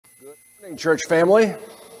Morning, church family.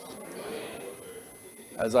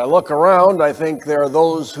 As I look around, I think there are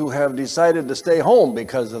those who have decided to stay home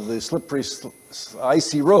because of the slippery,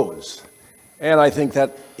 icy roads. And I think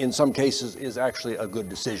that in some cases is actually a good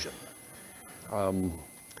decision.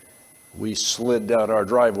 We slid down our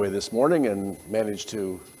driveway this morning and managed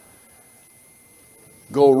to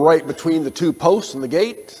go right between the two posts and the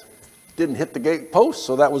gate. Didn't hit the gate post,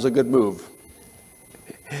 so that was a good move.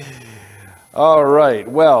 All right,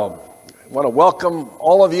 well, I want to welcome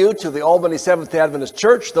all of you to the Albany Seventh-day Adventist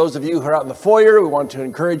Church. Those of you who are out in the foyer, we want to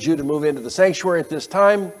encourage you to move into the sanctuary at this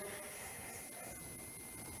time.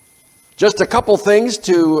 Just a couple things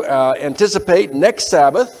to anticipate. Next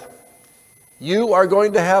Sabbath, you are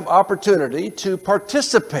going to have opportunity to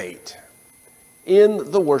participate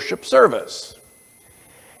in the worship service.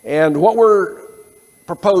 And what we're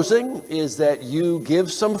proposing is that you give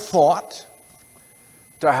some thought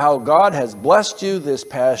to how God has blessed you this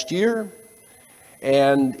past year.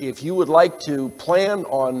 And if you would like to plan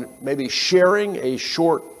on maybe sharing a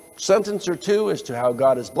short sentence or two as to how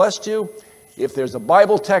God has blessed you, if there's a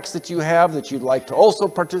Bible text that you have that you'd like to also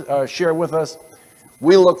share with us,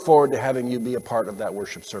 we look forward to having you be a part of that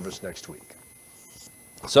worship service next week.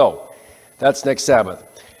 So that's next Sabbath.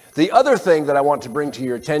 The other thing that I want to bring to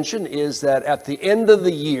your attention is that at the end of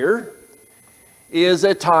the year is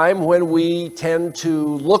a time when we tend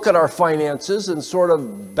to look at our finances and sort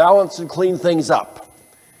of balance and clean things up.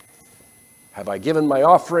 Have I given my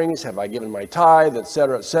offerings? Have I given my tithe, et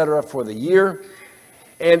cetera, for the year?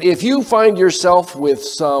 And if you find yourself with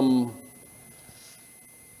some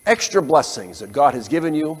extra blessings that God has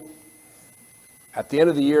given you, at the end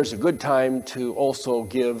of the year is a good time to also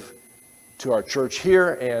give to our church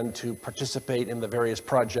here and to participate in the various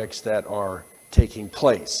projects that are taking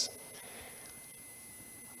place.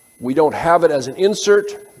 We don't have it as an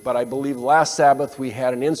insert, but I believe last Sabbath we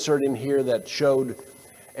had an insert in here that showed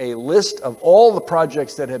a list of all the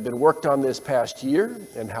projects that have been worked on this past year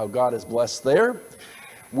and how God has blessed there.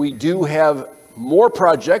 We do have more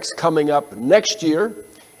projects coming up next year,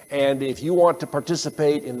 and if you want to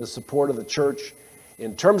participate in the support of the church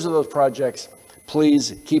in terms of those projects,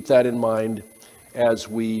 please keep that in mind as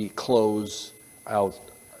we close out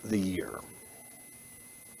the year.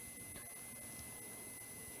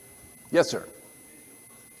 Yes, sir.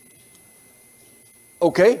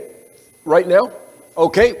 Okay, right now?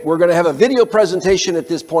 Okay, we're going to have a video presentation at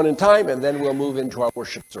this point in time, and then we'll move into our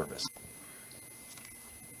worship service.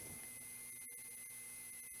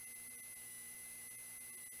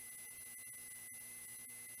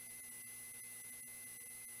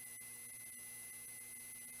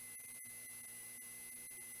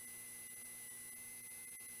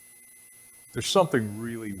 There's something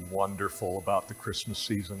really wonderful about the Christmas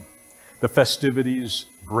season. The festivities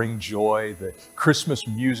bring joy, the Christmas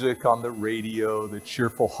music on the radio, the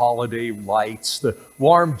cheerful holiday lights, the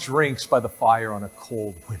warm drinks by the fire on a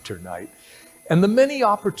cold winter night, and the many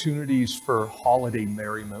opportunities for holiday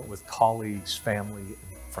merriment with colleagues, family,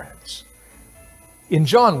 and friends. In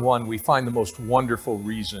John 1, we find the most wonderful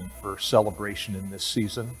reason for celebration in this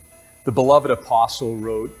season. The beloved apostle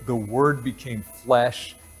wrote, "The Word became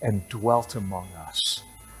flesh and dwelt among us."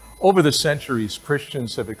 Over the centuries,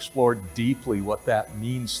 Christians have explored deeply what that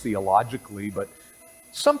means theologically, but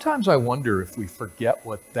sometimes I wonder if we forget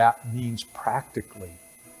what that means practically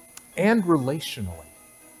and relationally.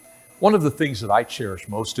 One of the things that I cherish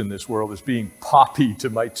most in this world is being Poppy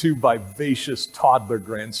to my two vivacious toddler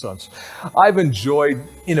grandsons. I've enjoyed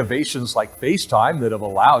innovations like FaceTime that have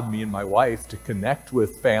allowed me and my wife to connect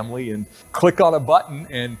with family and click on a button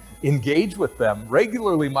and engage with them.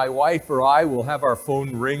 Regularly, my wife or I will have our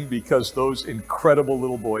phone ring because those incredible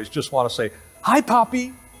little boys just want to say, "Hi,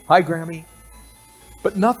 Poppy. Hi, Grammy."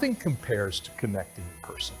 But nothing compares to connecting in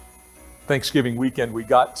person. Thanksgiving weekend, we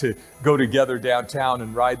got to go together downtown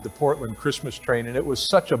and ride the Portland Christmas train, and it was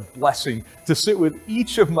such a blessing to sit with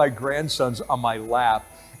each of my grandsons on my lap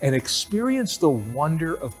and experience the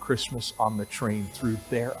wonder of Christmas on the train through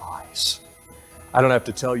their eyes. I don't have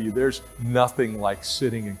to tell you, there's nothing like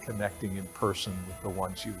sitting and connecting in person with the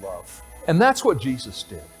ones you love. And that's what Jesus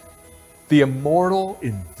did. The immortal,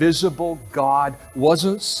 invisible God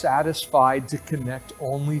wasn't satisfied to connect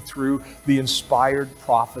only through the inspired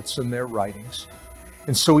prophets and their writings.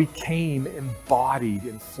 And so he came embodied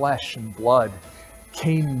in flesh and blood,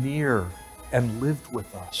 came near and lived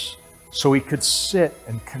with us, so he could sit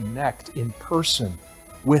and connect in person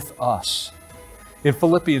with us. In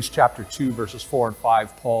Philippians chapter 2, verses 4 and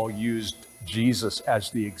 5, Paul used Jesus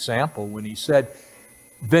as the example when he said,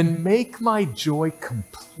 "Then make my joy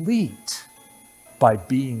complete by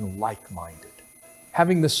being like-minded,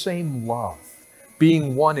 having the same love,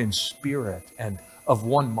 being one in spirit and of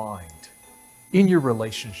one mind. In your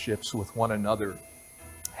relationships with one another,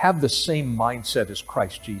 have the same mindset as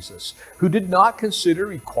Christ Jesus, who did not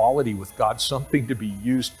consider equality with God something to be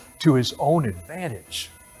used to his own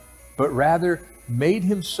advantage, but rather made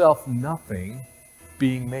himself nothing,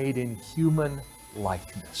 being made in human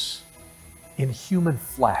likeness, in human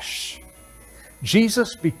flesh.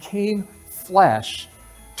 Jesus became flesh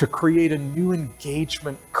to create a new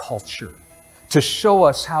engagement culture, to show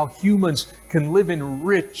us how humans can live in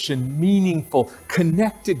rich and meaningful,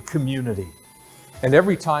 connected community. And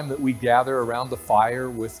every time that we gather around the fire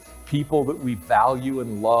with people that we value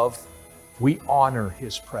and love, we honor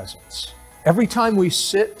his presence. Every time we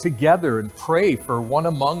sit together and pray for one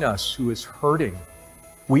among us who is hurting,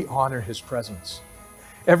 we honor his presence.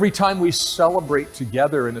 Every time we celebrate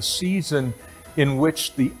together in a season in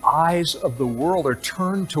which the eyes of the world are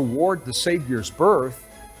turned toward the Savior's birth,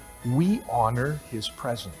 we honor his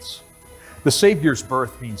presence. The Savior's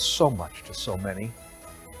birth means so much to so many.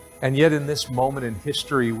 And yet in this moment in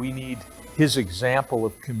history, we need his example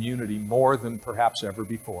of community more than perhaps ever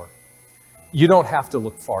before. You don't have to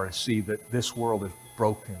look far to see that this world is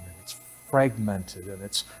broken and it's fragmented and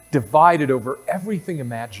it's divided over everything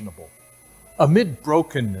imaginable. Amid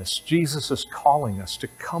brokenness, Jesus is calling us to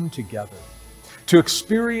come together, to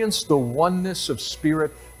experience the oneness of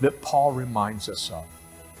spirit that Paul reminds us of.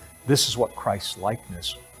 This is what Christ's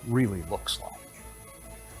likeness really looks like.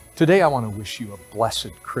 Today, I want to wish you a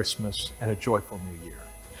blessed Christmas and a joyful New Year.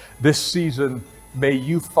 This season, may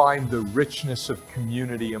you find the richness of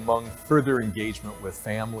community among further engagement with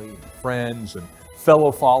family and friends and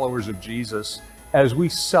fellow followers of Jesus as we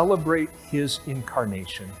celebrate his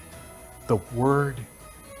incarnation, the Word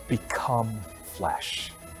become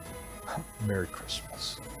flesh. Merry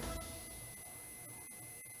Christmas.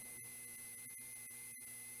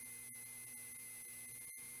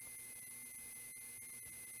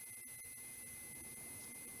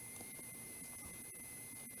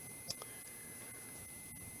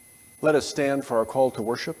 Let us stand for our call to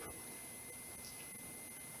worship.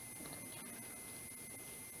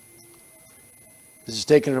 This is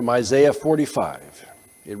taken from Isaiah 45.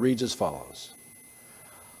 It reads as follows: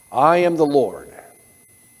 I am the Lord,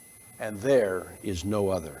 and there is no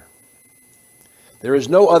other. There is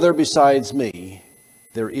no other besides me.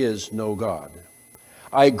 There is no God.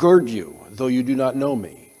 I gird you, though you do not know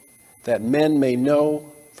me, that men may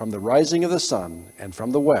know from the rising of the sun and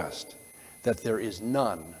from the west that there is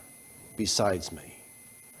none besides me.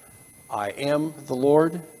 I am the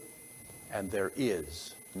Lord, and there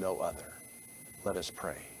is no other. Let us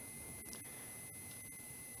pray.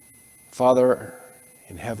 Father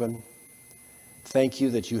in heaven, thank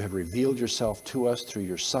you that you have revealed yourself to us through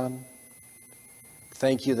your Son.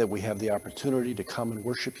 Thank you that we have the opportunity to come and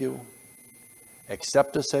worship you.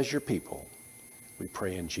 Accept us as your people. We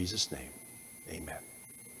pray in Jesus' name. Amen.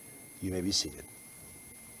 You may be seated.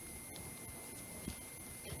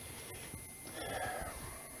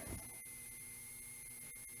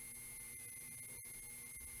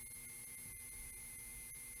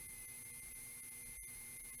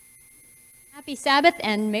 Happy Sabbath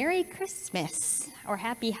and Merry Christmas, or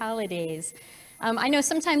Happy Holidays. I know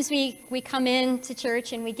sometimes we come into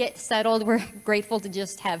church and we get settled. We're grateful to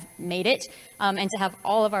just have made it and to have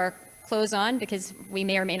all of our clothes on, because we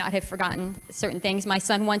may or may not have forgotten certain things. My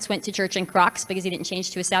son once went to church in Crocs because he didn't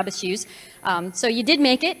change to his Sabbath shoes. So you did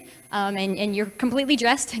make it, and you're completely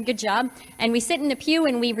dressed. Good job. And we sit in the pew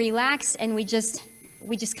and we relax and we just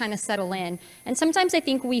kind of settle in. And sometimes I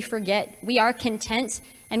think we forget we are content,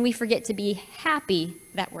 and we forget to be happy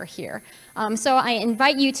that we're here. So I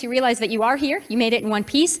invite you to realize that you are here, you made it in one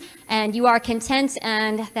piece, and you are content,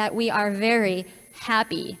 and that we are very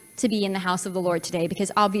happy to be in the house of the Lord today,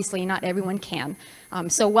 because obviously not everyone can.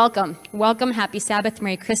 So welcome, happy Sabbath,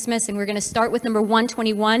 Merry Christmas, and we're gonna start with number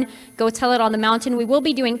 121, Go Tell It on the Mountain. We will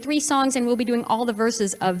be doing 3 songs, and we'll be doing all the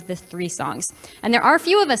verses of the 3 songs. And there are a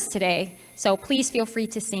few of us today, so please feel free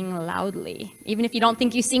to sing loudly. Even if you don't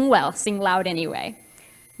think you sing well, sing loud anyway.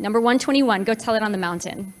 Number 121, Go Tell It on the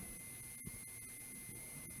Mountain.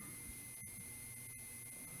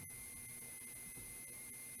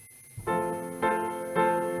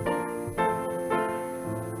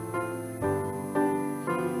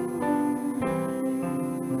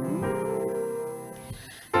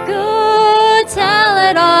 Go tell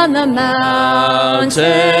it on the mountain,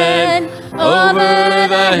 over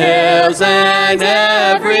the hills and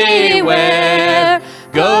everywhere.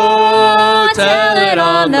 Go tell it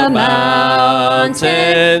on the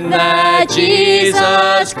mountain that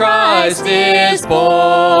Jesus Christ is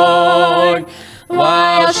born.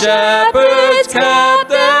 While shepherds kept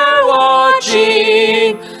their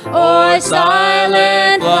watching o'er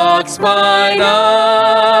silent flocks by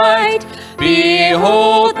night.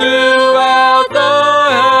 Behold, throughout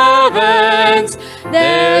the heavens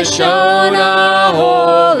there shone a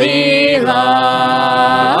holy light.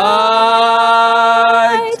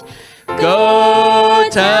 Go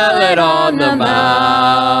tell it on the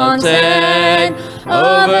mountain,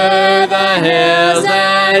 over the hills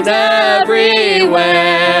and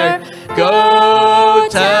everywhere. Go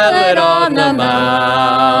tell it on the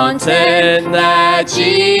mountain that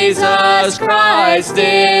Jesus Christ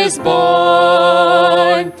is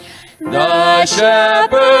born. The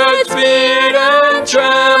shepherds feared and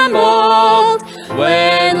trembled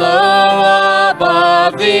when low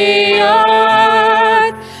above the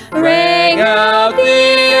earth rang out the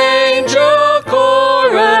angel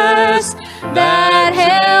chorus that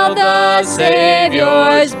hailed the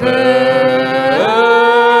Savior's birth.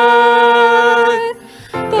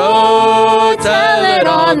 Go tell it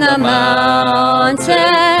on the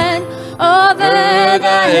mountain, over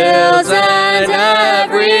the hills and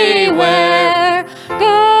everywhere.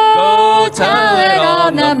 Go tell it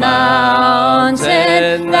on the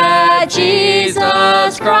mountain that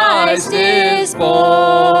Jesus Christ is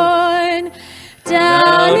born.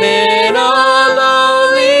 Down in a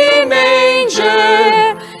lowly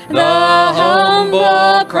manger, the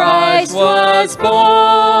humble Christ was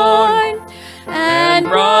born, and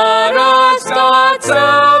brought us God's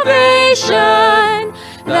salvation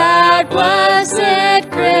that blessed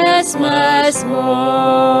Christmas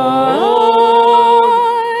morn.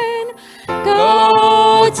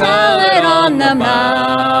 Go tell it on the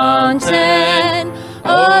mountain,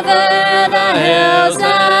 over the hills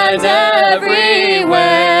and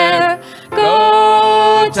everywhere.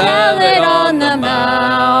 Go tell it on the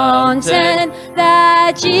mountain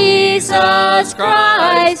that Jesus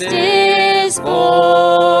Christ is born.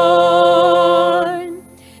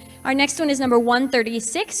 Our next one is number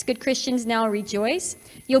 136, Good Christians Now Rejoice.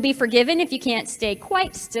 You'll be forgiven if you can't stay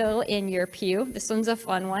quite still in your pew. This one's a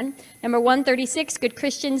fun one. Number 136, Good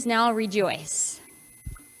Christians Now Rejoice.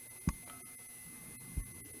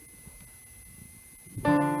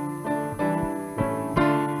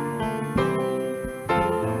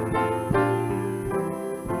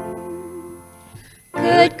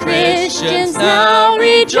 Good Christians now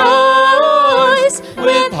rejoice,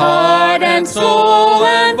 with heart and soul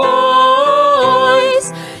and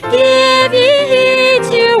voice. Give ye heed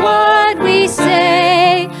to what we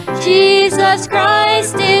say. Jesus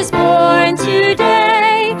Christ is born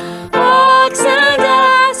today. Ox and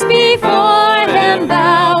ass before him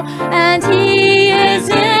bow, and he is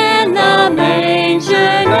in the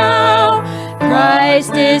manger now.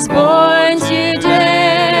 Christ is born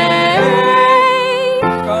today.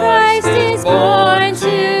 Christ is born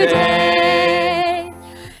today.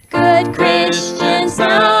 Good Christians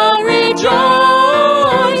now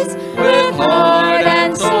rejoice, with heart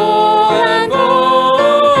and soul and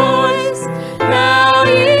voice. Now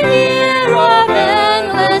ye hear of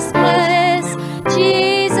endless bliss.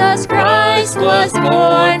 Jesus Christ was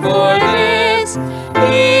born for this.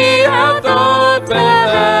 He hath opened the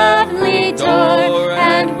heavenly door,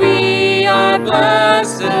 and we are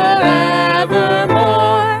blessed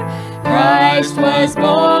forevermore. Christ was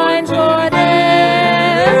born for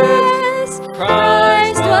this.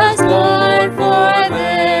 Christ was born for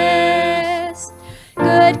this.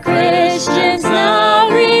 Good Christians now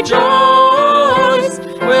rejoice,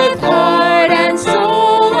 with heart and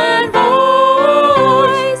soul and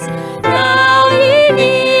voice. Now ye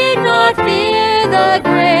need not fear the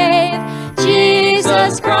grave.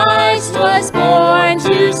 Jesus Christ was born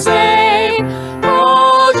to save.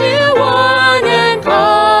 Called you one and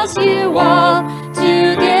calls you all,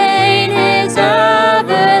 to gain his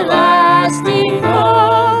everlasting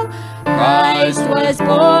call. Christ was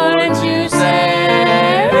born to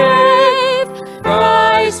save.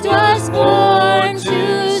 Christ was born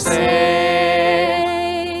to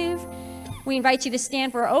save. We invite you to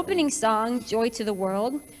stand for our opening song, Joy to the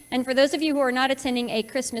World. And for those of you who are not attending a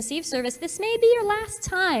Christmas Eve service, this may be your last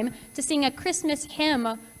time to sing a Christmas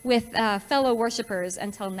hymn with fellow worshipers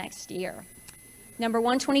until next year. Number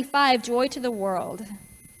 125, Joy to the World.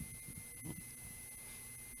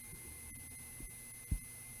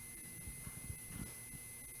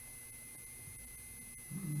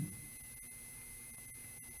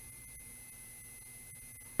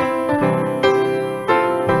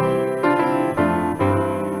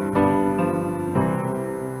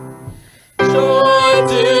 Joy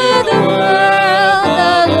to the world,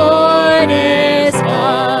 the Lord is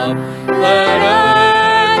come. Let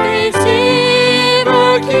earth receive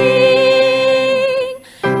her King.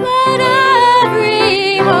 Let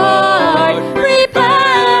every heart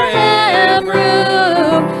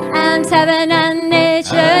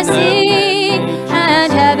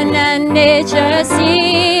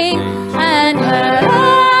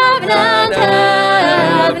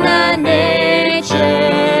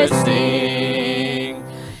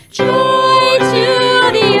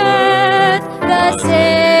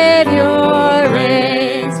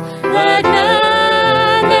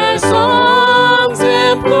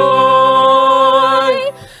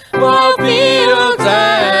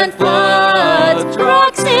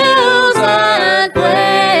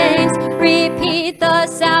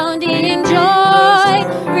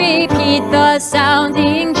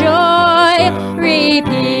sounding joy.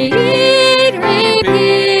 Repeat,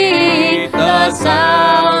 repeat the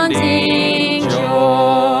sounding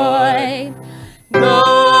joy.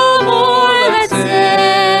 No more let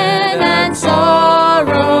sin and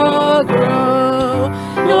sorrow grow,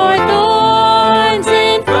 nor thorns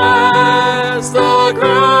infest the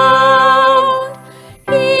ground.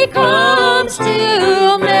 He comes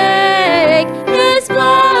to make His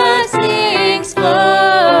blessings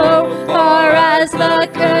flow, far as the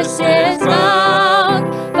curse is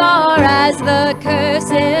found, far as the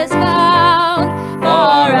curse is found,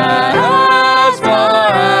 far as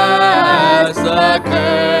the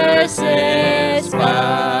curse is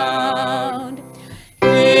found.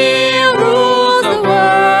 He rules the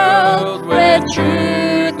world with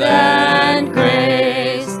truth and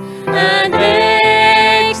grace, and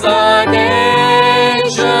makes the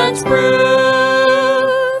nations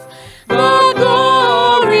prove the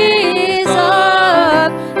glories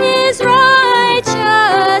of His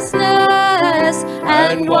righteousness,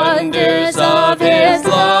 and wonders of His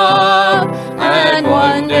love, and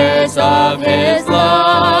wonders of His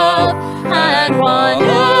love, and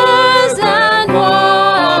wonders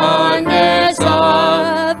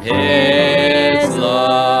of His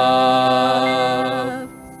love.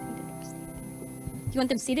 Do you want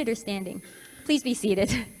them seated or standing? Please be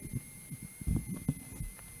seated.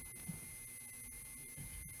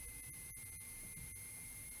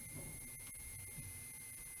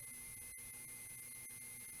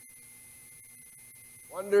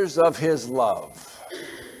 Wonders of His love.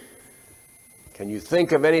 Can you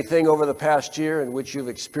think of anything over the past year in which you've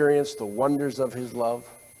experienced the wonders of His love?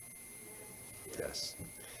 Yes.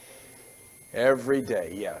 Every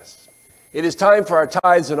day, yes. It is time for our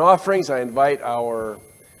tithes and offerings. I invite our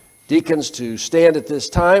deacons to stand at this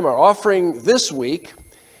time. Our offering this week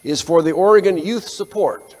is for the Oregon Youth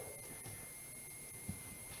Support.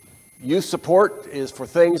 Youth support is for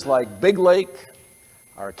things like Big Lake,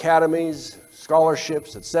 our academies,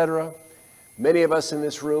 scholarships, etc. Many of us in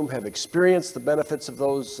this room have experienced the benefits of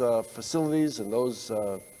those facilities and those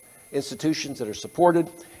institutions that are supported,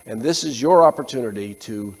 and this is your opportunity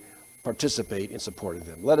to participate in supporting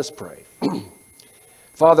them. Let us pray.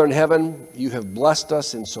 Father in heaven, you have blessed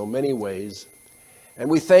us in so many ways, and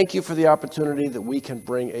we thank you for the opportunity that we can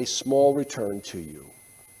bring a small return to you.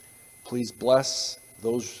 Please bless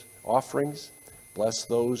those offerings, bless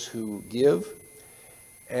those who give,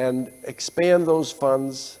 and expand those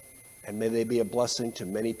funds, and may they be a blessing to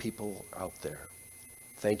many people out there.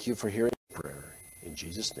 Thank you for hearing prayer. In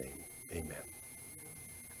Jesus' name, amen.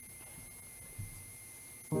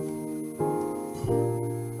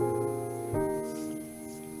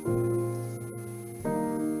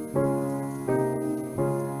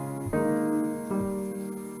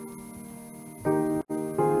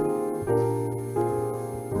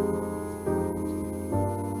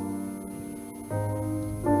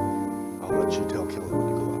 I'll let you tell Killian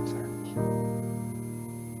to go up there.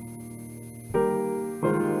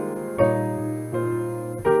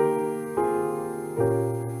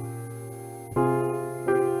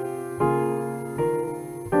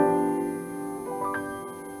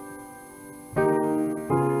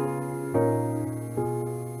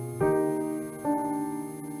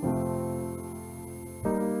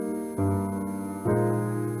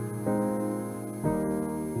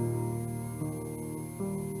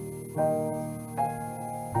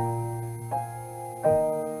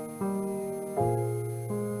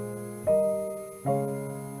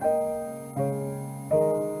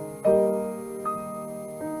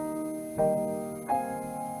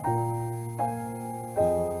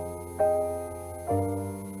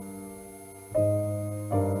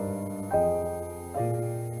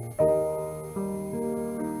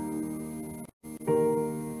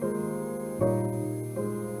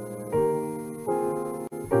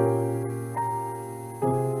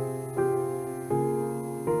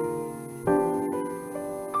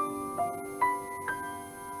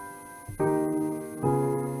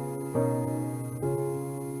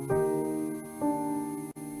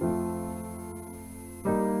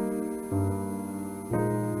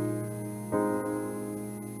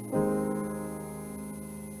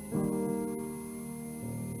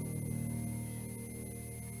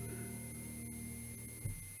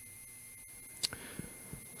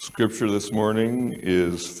 Scripture this morning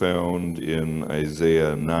is found in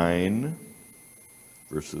Isaiah 9,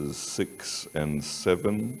 verses 6 and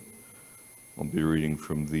 7. I'll be reading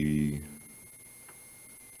from this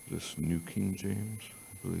New King James.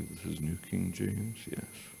 I believe this is New King James, yes.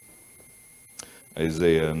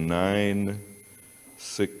 Isaiah 9,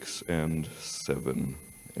 6 and 7,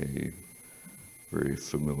 a very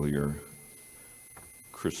familiar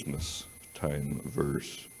Christmas time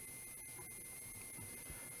verse.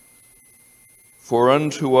 For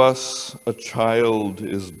unto us a child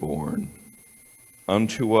is born,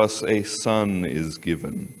 unto us a son is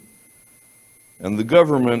given, and the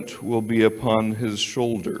government will be upon his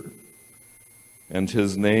shoulder, and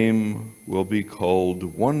his name will be called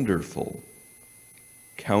Wonderful,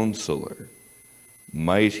 Counselor,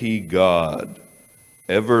 Mighty God,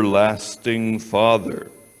 Everlasting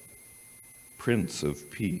Father, Prince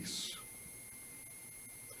of Peace.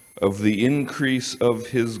 Of the increase of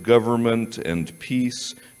his government and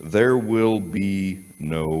peace there will be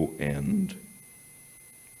no end.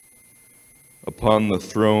 Upon the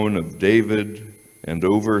throne of David and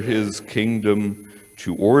over his kingdom,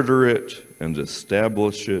 to order it and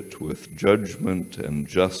establish it with judgment and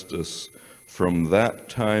justice from that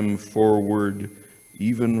time forward,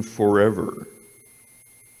 even forever.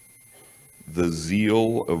 The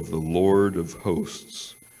zeal of the Lord of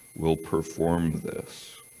hosts will perform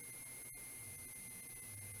this.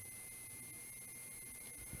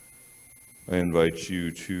 I invite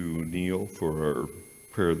you to kneel for our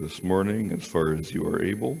prayer this morning as far as you are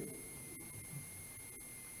able.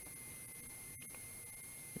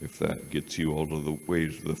 If that gets you all the way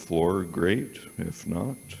to the floor, great. If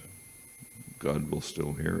not, God will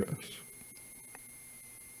still hear us.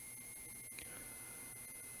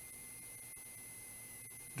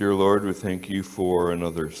 Dear Lord, we thank you for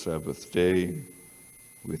another Sabbath day.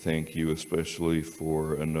 We thank you especially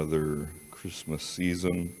for another Christmas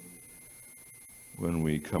season, when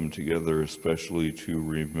we come together especially to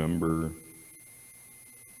remember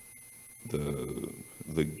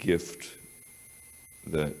the gift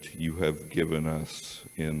that you have given us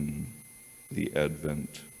in the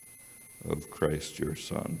advent of Christ your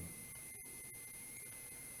Son.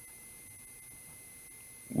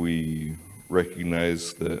 We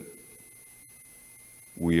recognize that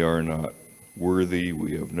we are not worthy,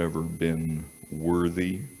 we have never been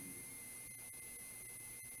worthy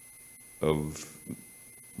of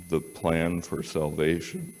the plan for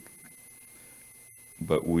salvation,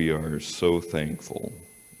 but we are so thankful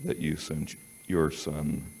that you sent your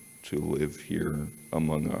Son to live here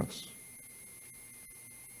among us.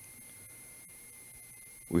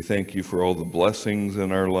 We thank you for all the blessings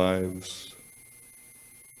in our lives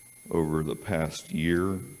over the past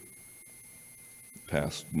year, the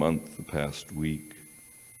past month, the past week,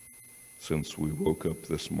 since we woke up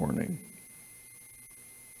this morning.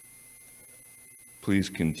 Please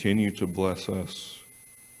continue to bless us,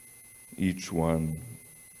 each one.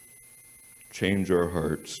 Change our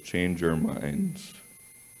hearts, change our minds,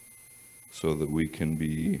 so that we can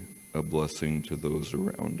be a blessing to those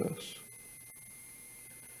around us.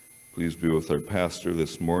 Please be with our pastor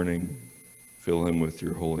this morning. Fill him with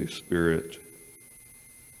your Holy Spirit,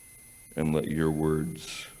 and let your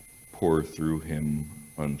words pour through him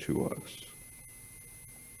unto us.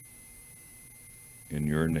 In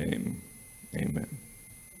your name, amen.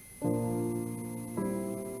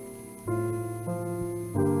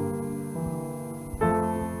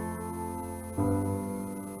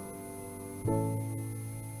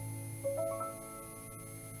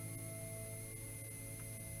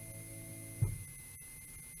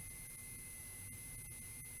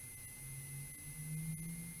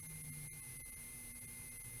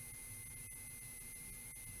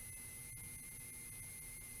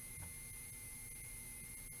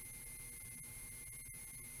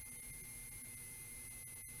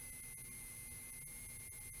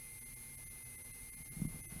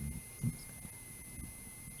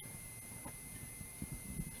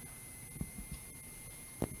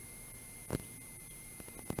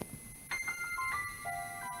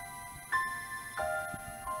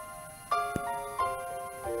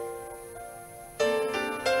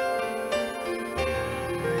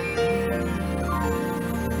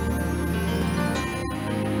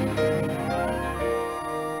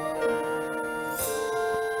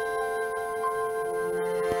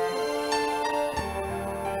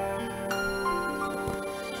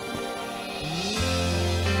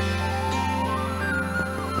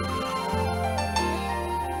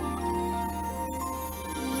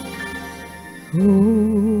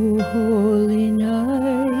 O holy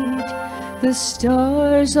night, the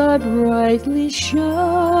stars are brightly shining.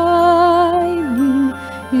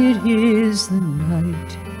 It is the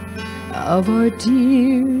night of our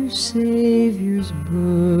dear Savior's birth.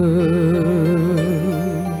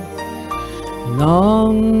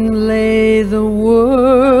 Long lay the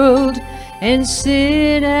world in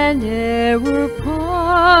sin and error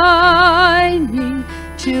pining,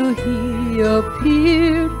 till he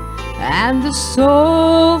appeared and the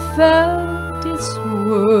soul felt its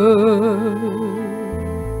worth.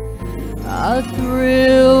 a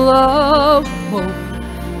thrill of hope.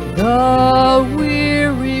 The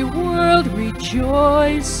weary world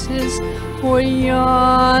rejoices, for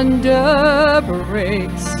yonder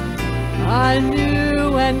breaks a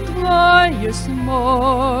new and glorious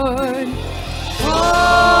morn. Fall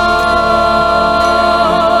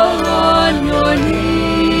on your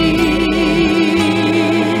knees,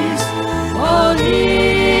 all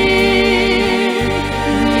hear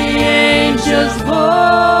the angels' voices.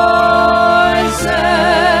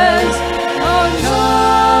 Oh,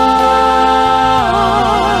 night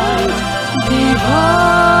divine,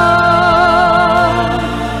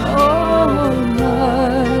 oh,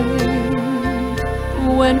 night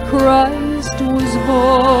when Christ was born.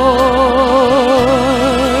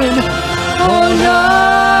 Oh,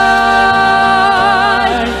 night,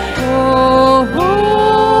 oh,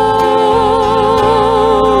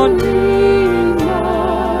 holy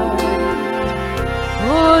night,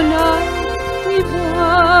 oh, night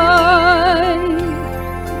divine.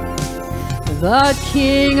 The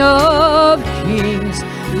King of Kings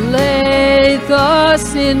lay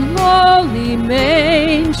thus in lowly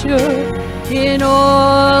manger. In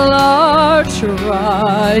all our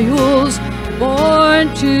trials,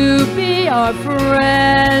 born to be our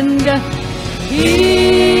friend. He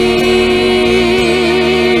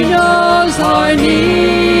knows our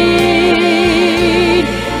need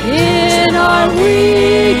in our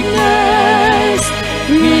weakness.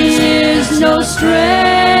 He is no stranger.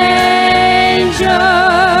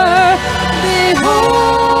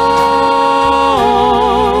 Behold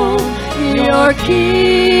your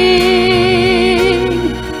King.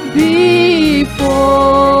 Before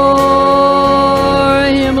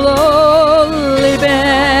him lowly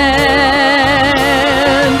bend.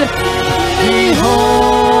 Behold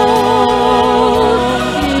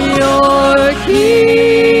your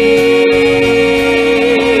King.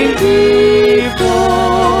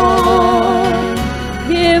 Before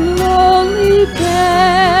him lowly bend.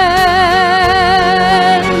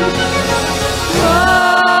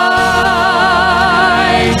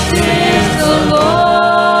 Christ is the Lord.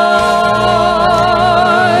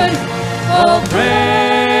 Oh,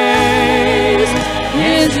 praise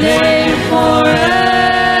his name forever.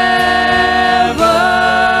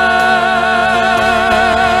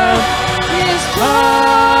 His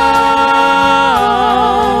power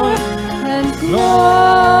and glory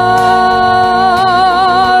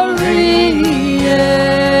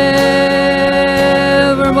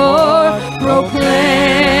evermore proclaim.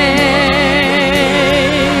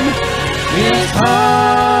 His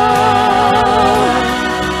power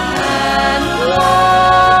and glory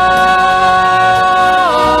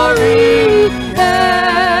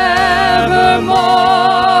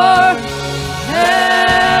evermore,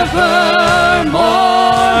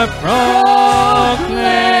 evermore proclaim.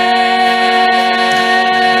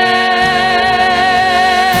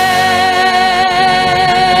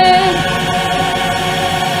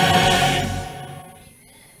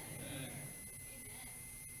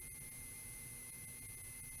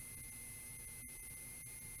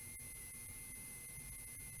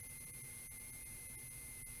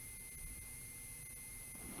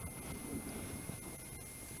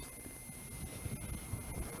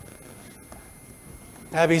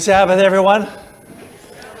 Happy Sabbath, everyone.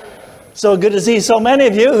 So good to see so many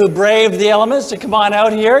of you who braved the elements to come on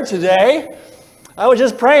out here today. I was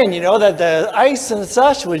just praying, that the ice and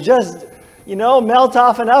such would just, melt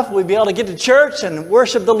off enough. We'd be able to get to church and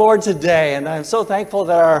worship the Lord today. And I'm so thankful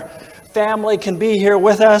that our family can be here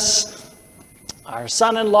with us. Our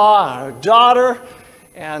son-in-law, our daughter,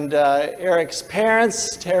 and Eric's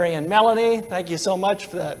parents, Terry and Melanie. Thank you so much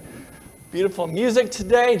for that beautiful music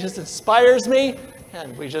today. It just inspires me.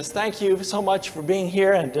 And we just thank you so much for being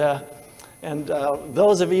here. And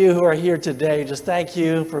those of you who are here today, just thank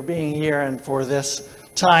you for being here and for this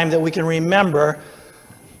time that we can remember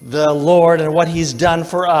the Lord and what he's done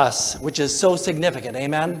for us, which is so significant.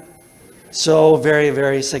 Amen? So very,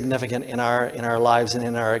 very significant in our lives and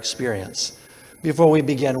in our experience. Before we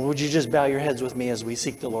begin, would you just bow your heads with me as we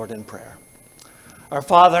seek the Lord in prayer? Our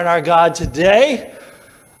Father and our God, today,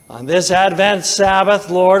 on this Advent Sabbath,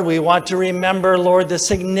 Lord, we want to remember, Lord, the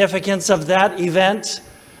significance of that event.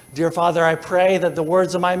 Dear Father, I pray that the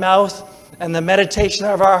words of my mouth and the meditation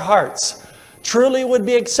of our hearts truly would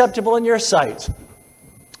be acceptable in your sight.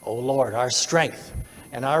 O Lord, our strength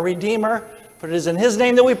and our Redeemer, for it is in his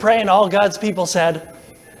name that we pray, and all God's people said,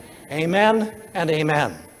 Amen and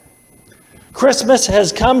amen. Christmas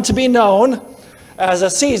has come to be known as a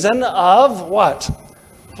season of what?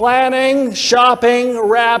 Planning, shopping,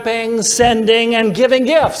 wrapping, sending, and giving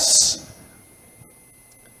gifts.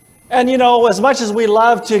 And, you know, as much as we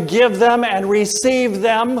love to give them and receive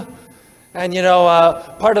them, and, you know,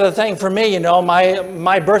 part of the thing for me, you know,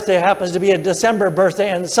 my birthday happens to be a December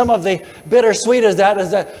birthday, and some of the bittersweet is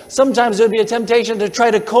that sometimes it would be a temptation to try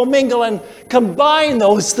to commingle and combine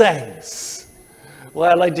those things. Well,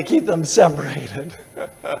 I like to keep them separated.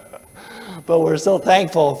 But we're so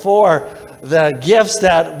thankful for the gifts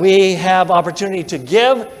that we have opportunity to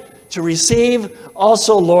give, to receive.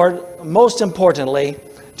 Also, Lord, most importantly,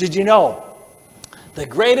 did you know the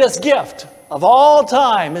greatest gift of all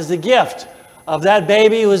time is the gift of that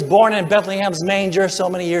baby who was born in Bethlehem's manger so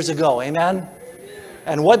many years ago. Amen?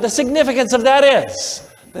 And what the significance of that is,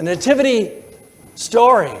 the nativity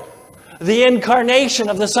story, the incarnation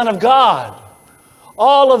of the Son of God.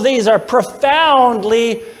 All of these are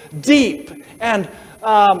profoundly deep and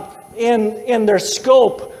in their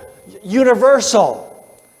scope,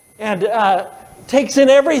 universal, and takes in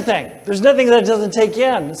everything. There's nothing that it doesn't take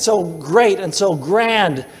in. It's so great and so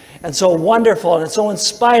grand and so wonderful and it's so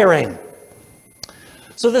inspiring.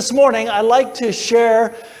 So this morning, I'd like to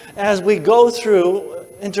share, as we go through,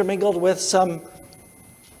 intermingled with some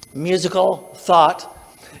musical thought,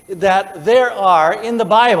 that there are in the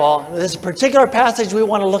Bible, this particular passage we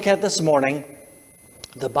want to look at this morning,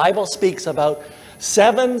 the Bible speaks about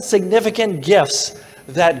 7 significant gifts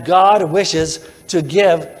that God wishes to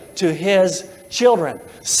give to his children.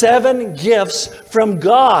 7 gifts from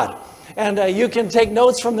God. And you can take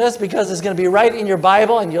notes from this because it's going to be right in your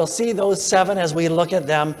Bible, and you'll see those 7 as we look at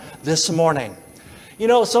them this morning. You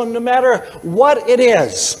know, so no matter what it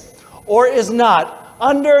is or is not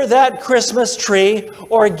under that Christmas tree,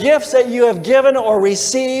 or gifts that you have given or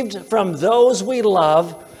received from those we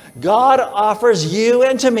love, God offers you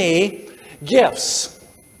and to me gifts.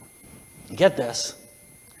 Get this.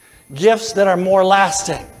 Gifts that are more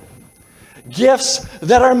lasting. Gifts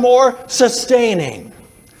that are more sustaining.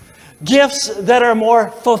 Gifts that are more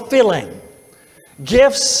fulfilling.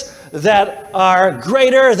 Gifts that are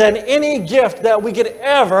greater than any gift that we could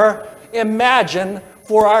ever imagine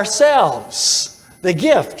for ourselves. The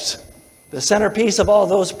gift, the centerpiece of all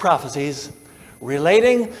those prophecies,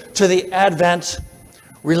 relating to the Advent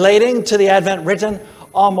written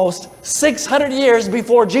almost 600 years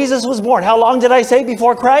before Jesus was born. How long did I say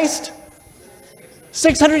before Christ?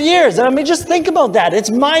 600 years. I mean, just think about that.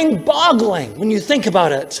 It's mind-boggling when you think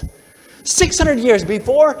about it. 600 years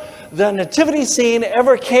before the nativity scene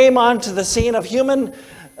ever came onto the scene of human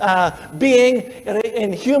being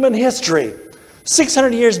in human history.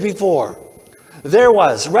 600 years before, there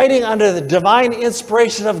was, writing under the divine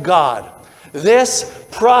inspiration of God, this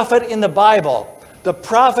prophet in the Bible, the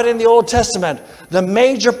prophet in the Old Testament, the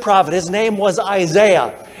major prophet. His name was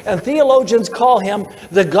Isaiah. And theologians call him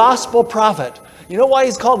the gospel prophet. You know why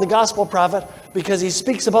he's called the gospel prophet? Because he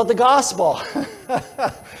speaks about the gospel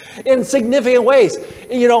in significant ways.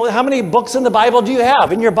 You know, how many books in the Bible do you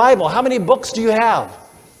have? In your Bible, how many books do you have?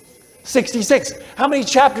 66. How many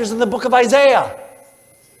chapters in the book of Isaiah?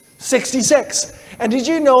 66. And did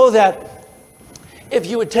you know that if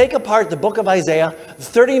you would take apart the book of Isaiah, the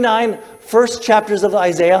 39 first chapters of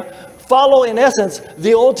Isaiah follow, in essence,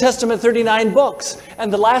 the Old Testament 39 books.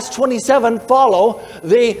 And the last 27 follow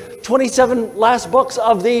the 27 last books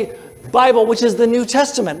of the Bible, which is the New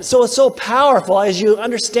Testament. So it's so powerful as you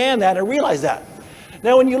understand that and realize that.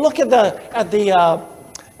 Now, when you look at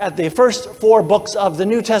the first 4 books of the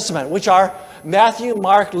New Testament, which are Matthew,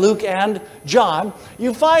 Mark, Luke, and John,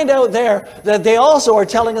 you find out there that they also are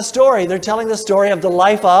telling a story. They're telling the story of the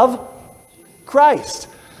life of Christ.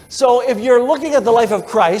 So if you're looking at the life of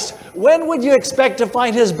Christ, when would you expect to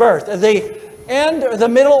find his birth? At the end, or the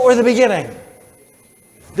middle, or the beginning?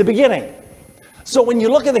 The beginning. So when you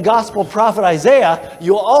look at the gospel prophet Isaiah,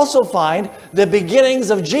 you'll also find the beginnings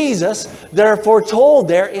of Jesus that are foretold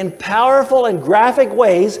there in powerful and graphic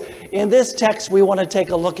ways in this text we want to take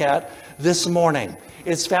a look at this morning.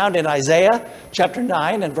 It's found in Isaiah chapter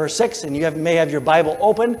 9 and verse 6, and you may have your Bible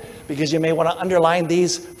open because you may want to underline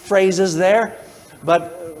these phrases there.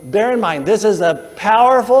 But bear in mind, this is a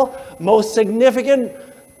powerful, most significant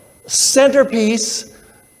centerpiece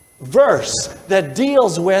verse that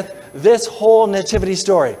deals with this whole nativity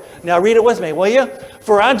story. Now read it with me, will you?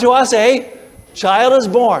 For unto us a child is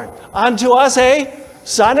born, unto us a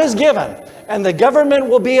son is given, and the government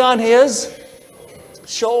will be on his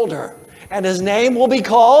shoulder, and his name will be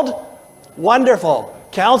called Wonderful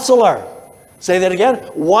Counselor. Say that again.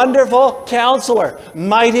 Wonderful Counselor,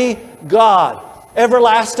 Mighty God,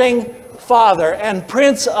 Everlasting Father, and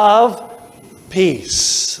Prince of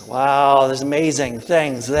Peace. Wow, there's amazing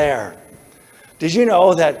things there. Did you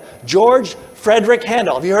know that George Frederick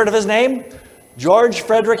Handel, have you heard of his name? George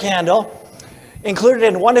Frederick Handel. included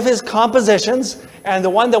in one of his compositions, and the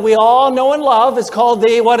one that we all know and love is called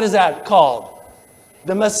the, what is that called?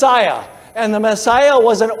 The Messiah. And the Messiah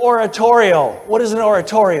was an oratorio. What is an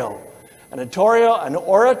oratorio? An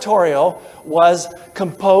oratorio was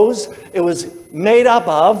composed, it was made up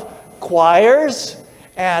of choirs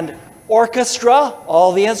and orchestra,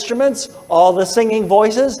 all the instruments, all the singing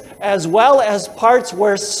voices, as well as parts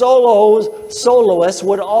where soloists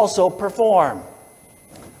would also perform.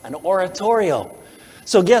 An oratorio.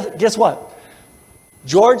 So guess what?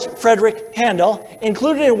 George Frederick Handel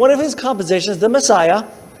included in one of his compositions, The Messiah,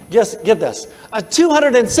 get this, a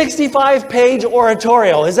 265-page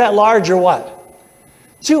oratorio. Is that large or what?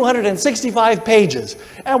 265 pages.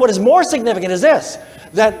 And what is more significant is this,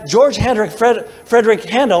 that George Frederick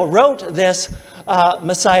Handel wrote this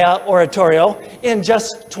Messiah oratorio in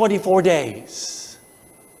just 24 days.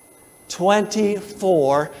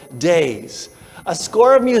 24 days. A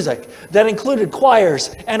score of music that included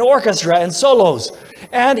choirs and orchestra and solos.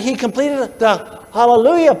 And he completed the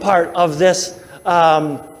Hallelujah part of this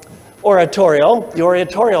oratorio. The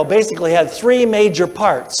oratorio basically had 3 major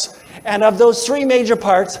parts. And of those 3 major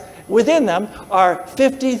parts, within them are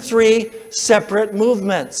 53 separate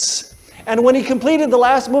movements. And when he completed the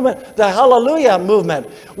last movement, the Hallelujah movement,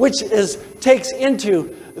 which takes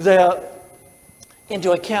into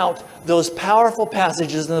account those powerful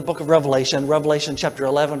passages in the book of Revelation, Revelation chapter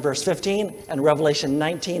 11, verse 15, and Revelation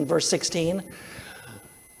 19, verse 16,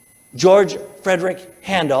 George Frederick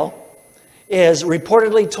Handel is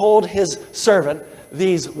reportedly told his servant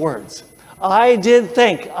these words. I did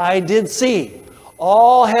think, I did see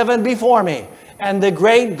all heaven before me, and the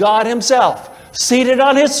great God himself seated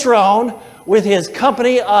on his throne with his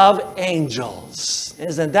company of angels.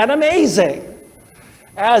 Isn't that amazing?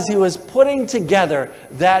 As he was putting together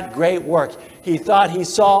that great work, he thought he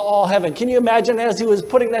saw all heaven. Can you imagine as he was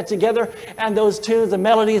putting that together and those tunes, the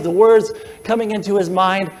melodies, the words coming into his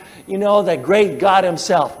mind, you know, that great God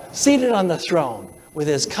himself seated on the throne with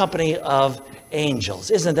his company of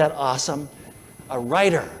angels. Isn't that awesome? A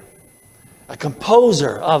writer, a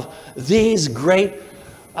composer of these great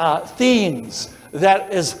themes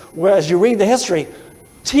that is, where as you read the history,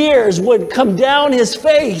 tears would come down his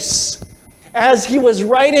face as he was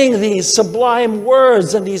writing these sublime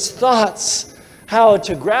words and these thoughts, how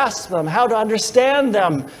to grasp them, how to understand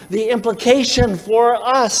them, the implication for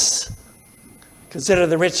us. Consider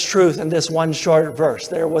the rich truth in this one short verse.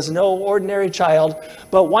 There was no ordinary child,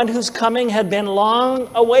 but one whose coming had been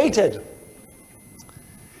long awaited.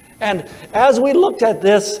 And as we looked at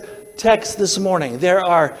this text this morning, there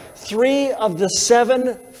are 3 of the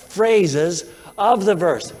 7 phrases of the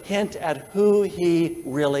verse hint at who he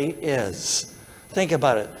really is. Think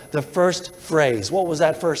about it. The first phrase. What was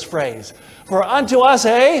that first phrase? For unto us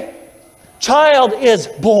a child is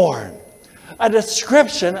born. A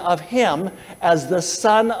description of him as the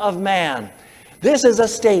Son of Man. This is a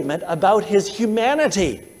statement about his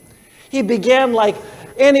humanity. He began like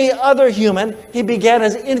any other human. He began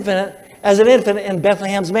as an infant in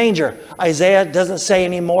Bethlehem's manger. Isaiah doesn't say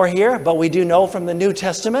any more here, but we do know from the New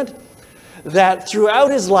Testament that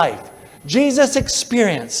throughout his life, Jesus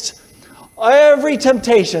experienced every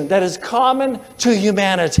temptation that is common to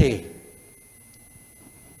humanity.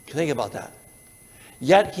 Think about that.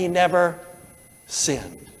 Yet he never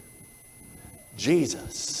sinned.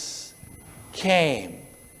 Jesus came,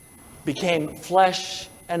 became flesh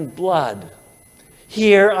and blood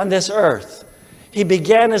here on this earth. He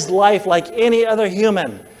began his life like any other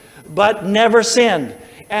human, but never sinned.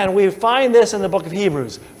 And we find this in the book of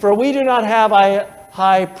Hebrews. For we do not have a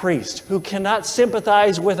high priest who cannot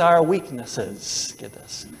sympathize with our weaknesses. Get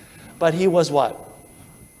this. But he was what?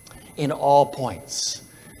 In all points,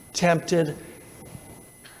 tempted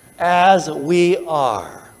as we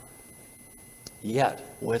are,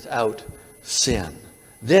 yet without sin.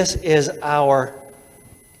 This is our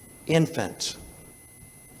infant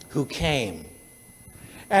who came.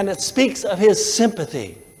 And it speaks of his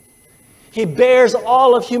sympathy. He bears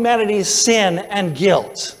all of humanity's sin and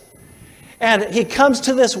guilt. And he comes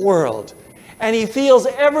to this world and he feels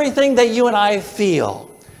everything that you and I feel.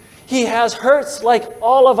 He has hurts like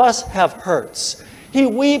all of us have hurts. He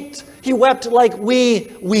wept like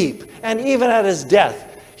we weep. And even at his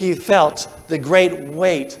death, he felt the great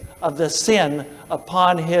weight of the sin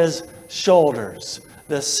upon his shoulders.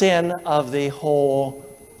 The sin of the whole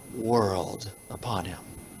world upon him.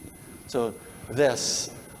 So this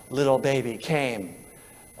little baby came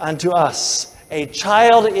unto us. A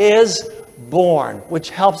child is born, which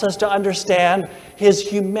helps us to understand his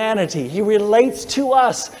humanity. He relates to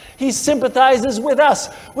us. He sympathizes with us.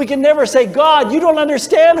 We can never say, God, you don't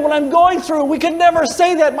understand what I'm going through. We can never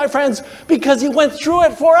say that, my friends, because he went through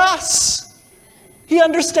it for us. He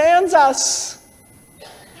understands us.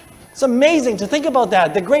 It's amazing to think about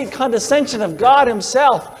that. The great condescension of God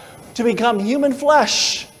himself to become human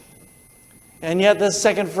flesh. And yet this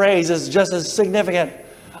second phrase is just as significant.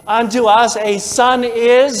 Unto us a son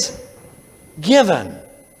is given.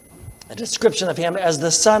 A description of him as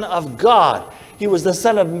the Son of God. He was the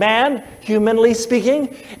Son of Man, humanly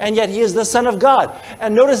speaking, and yet he is the Son of God.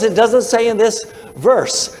 And notice it doesn't say in this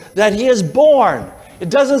verse that he is born. It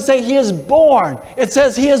doesn't say he is born. It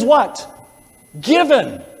says he is what?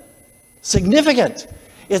 Given. Significant.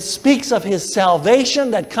 It speaks of his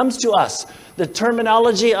salvation that comes to us. The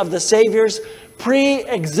terminology of the Savior's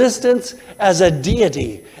pre-existence as a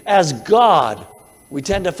deity, as God. We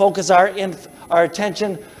tend to focus our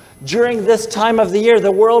attention during this time of the year.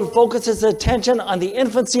 The world focuses attention on the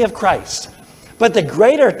infancy of Christ. But the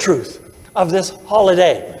greater truth of this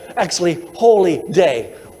holiday, actually holy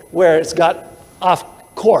day, where it's got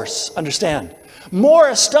off course, understand. More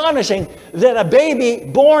astonishing than a baby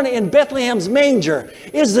born in Bethlehem's manger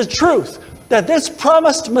is the truth that this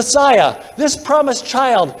promised Messiah, this promised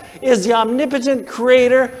child, is the omnipotent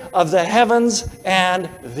creator of the heavens and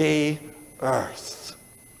the earth.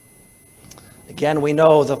 Again, we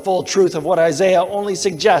know the full truth of what Isaiah only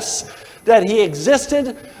suggests, that he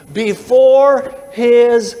existed before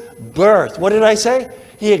his birth. What did I say?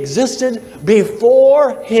 He existed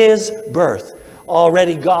before his birth.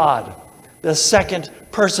 Already God, the second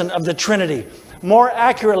person of the Trinity. More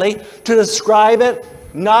accurately, to describe it,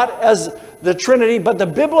 not as the Trinity, but the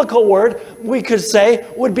biblical word, we could say,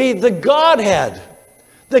 would be the Godhead.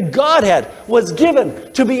 The Godhead was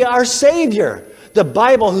given to be our Savior. The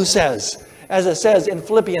Bible who says, as it says in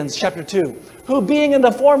Philippians chapter 2, who being in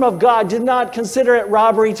the form of God did not consider it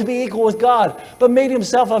robbery to be equal with God, but made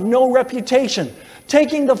himself of no reputation,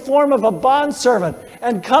 taking the form of a bondservant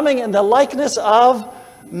and coming in the likeness of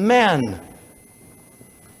men.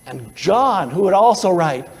 And John, who would also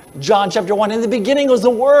write, John chapter 1, in the beginning was the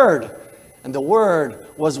Word, and the Word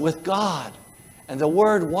was with God, and the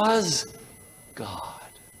Word was God.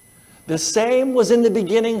 The same was in the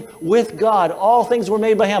beginning with God. All things were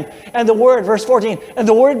made by him. And the Word, verse 14, and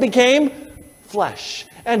the Word became flesh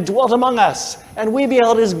and dwelt among us, and we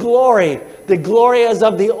beheld his glory. The glory as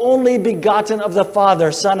of the only begotten of the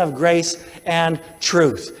Father, Son of grace and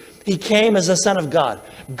truth. He came as the Son of God.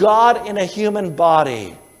 God in a human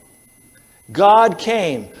body. God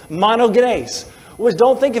came, monogenes, which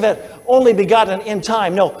don't think of it only begotten in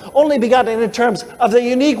time. No, only begotten in terms of the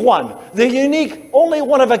unique one. The unique, only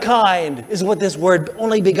one of a kind is what this word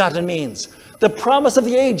only begotten means. The promise of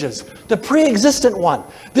the ages, the pre-existent one,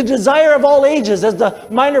 the desire of all ages, as the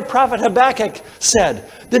minor prophet Habakkuk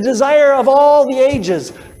said, the desire of all the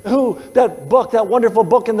ages, who that book, that wonderful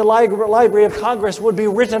book in the Library of Congress would be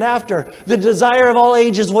written after. The desire of all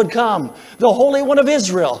ages would come. The Holy One of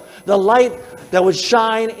Israel, the light that would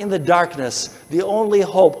shine in the darkness, the only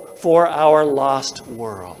hope for our lost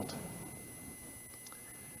world.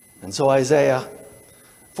 And so Isaiah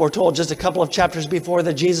foretold just a couple of chapters before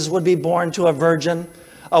that Jesus would be born to a virgin,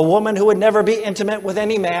 a woman who would never be intimate with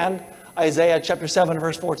any man. Isaiah chapter 7,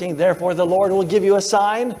 verse 14, therefore the Lord will give you a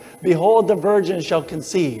sign. Behold, the virgin shall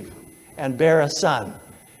conceive and bear a son.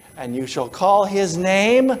 And you shall call his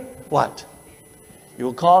name, what? You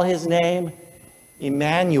will call his name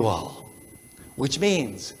Emmanuel, which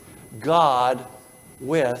means God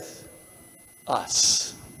with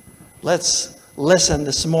us. Let's listen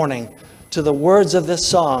this morning to the words of this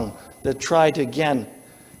song that try to again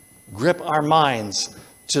grip our minds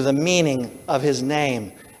to the meaning of his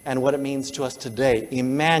name and what it means to us today.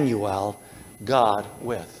 Emmanuel, God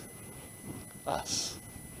with us.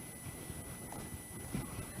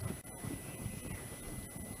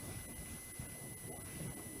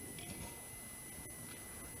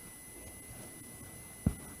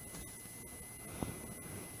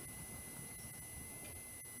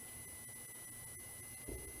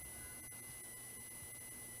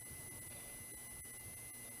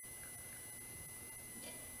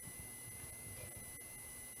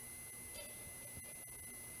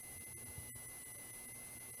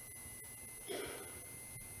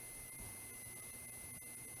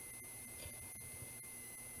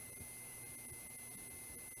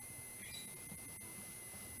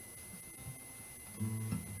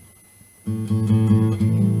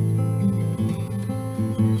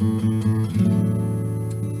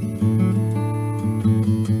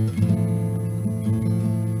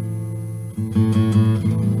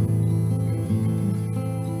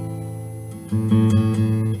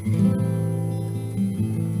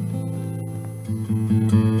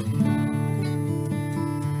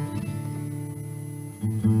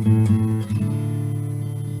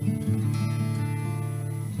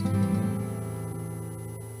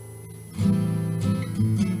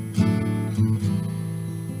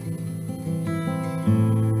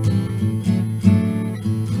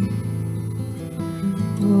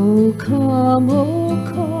 come,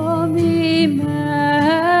 Emmanuel,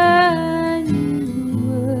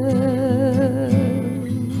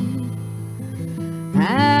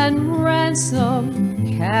 and ransom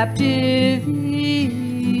captive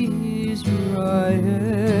Israel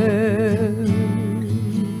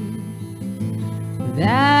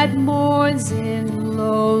that mourns in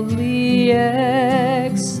lonely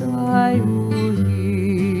exile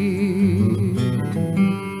here,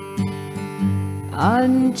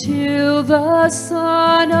 until the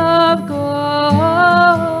Son of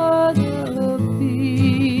God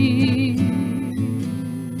appear.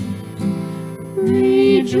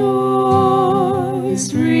 Rejoice,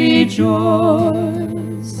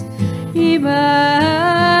 rejoice, Emmanuel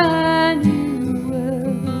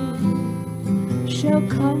shall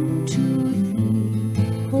come to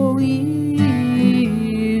thee, O Israel.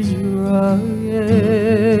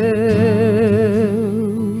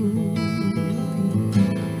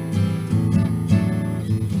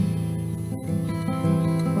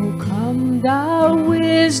 O come, thou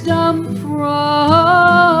wisdom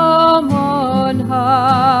from on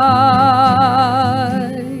high,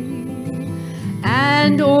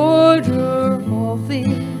 and order all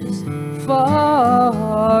things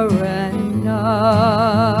far and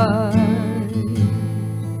nigh.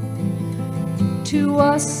 To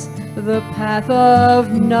us the path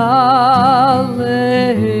of knowledge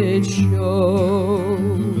show,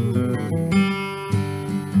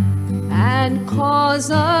 and cause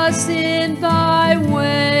us in thy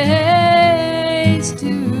ways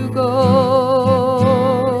to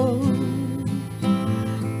go.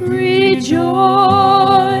 Rejoice,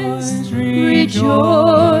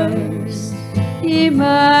 rejoice,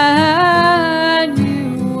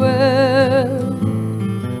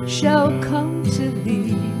 Emmanuel shall come to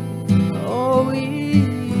thee, O Israel.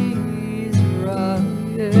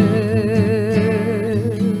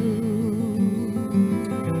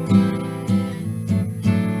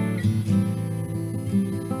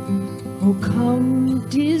 O come,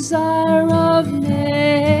 desire of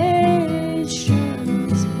nations,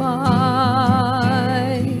 bind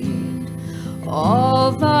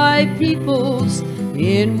all thy peoples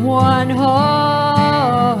in one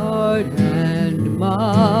heart and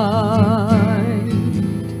mind.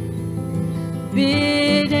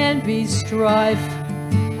 Bid envy, strife,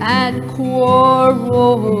 and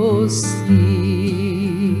quarrels cease,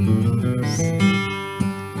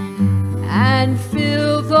 and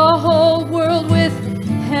fill the whole world with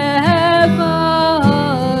heaven's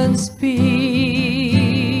peace.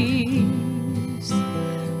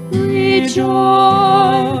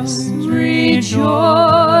 Rejoice,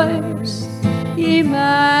 rejoice,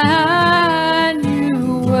 Emmanuel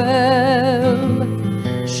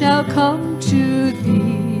shall come to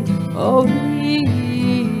thee, O Israel.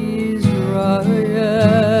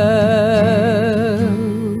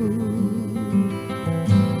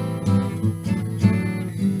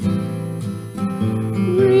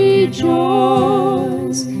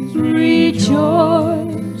 Rejoice,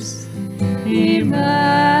 rejoice, Emmanuel.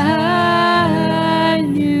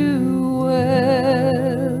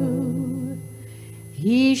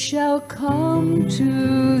 He shall come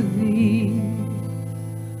to thee,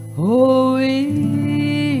 O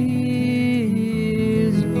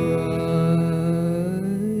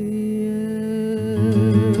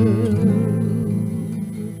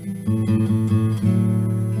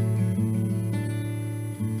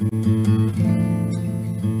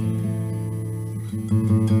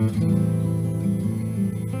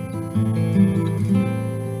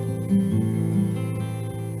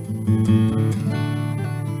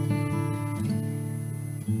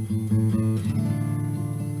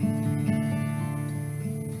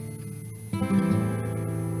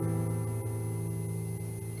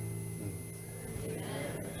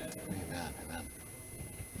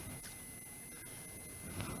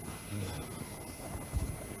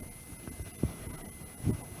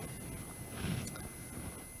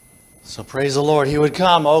So praise the Lord. He would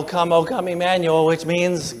come, O come, Emmanuel, which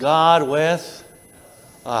means God with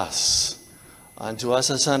us. Unto us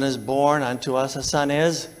a son is born, unto us a son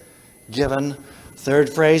is given.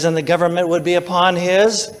 Third phrase, and the government would be upon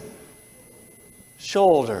his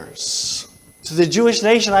shoulders. To the Jewish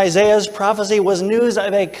nation, Isaiah's prophecy was news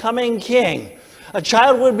of a coming king. A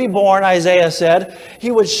child would be born, Isaiah said.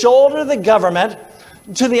 He would shoulder the government.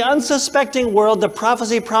 To the unsuspecting world, the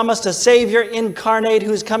prophecy promised a Savior incarnate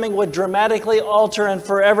whose coming would dramatically alter and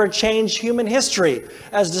forever change human history,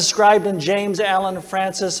 as described in James Allen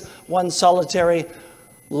Francis' One Solitary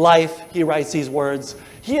Life. He writes these words: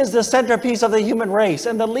 "He is the centerpiece of the human race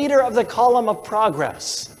and the leader of the column of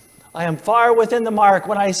progress. I am far within the mark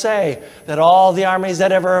when I say that all the armies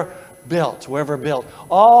that ever built, whoever built,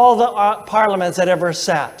 all the parliaments that ever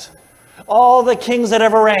sat, all the kings that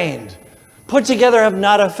ever reigned, put together have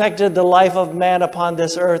not affected the life of man upon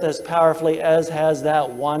this earth as powerfully as has that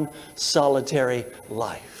one solitary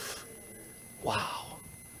life. Wow.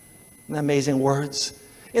 Isn't that amazing words?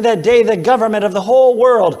 In that day, the government of the whole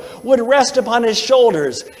world would rest upon his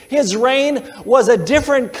shoulders. His reign was a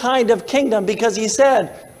different kind of kingdom because he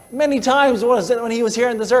said many times when he was here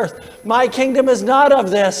on this earth, my kingdom is not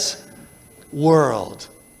of this world.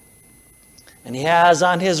 And he has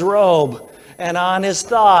on his robe and on his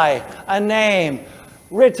thigh a name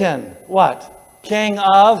written, what? King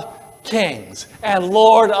of Kings and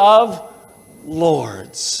Lord of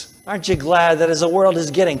Lords. Aren't you glad that as the world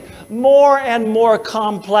is getting more and more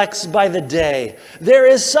complex by the day, there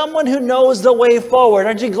is someone who knows the way forward?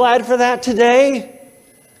 Aren't you glad for that today?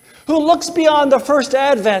 Who looks beyond the first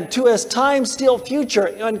advent to a time-still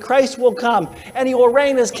future when Christ will come and he will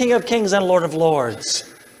reign as King of Kings and Lord of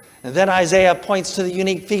Lords. And then Isaiah points to the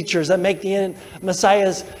unique features that make the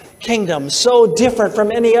Messiah's kingdom so different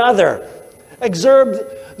from any other.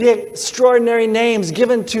 Observe the extraordinary names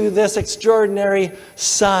given to this extraordinary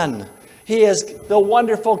Son. He is the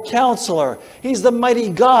wonderful Counselor. He's the mighty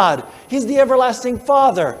God. He's the everlasting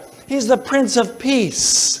Father. He's the Prince of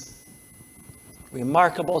Peace.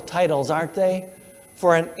 Remarkable titles, aren't they?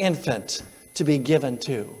 For an infant to be given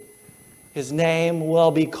to. His name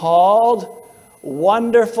will be called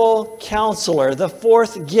Wonderful Counselor, the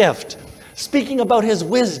fourth gift. Speaking about his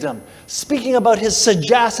wisdom, speaking about his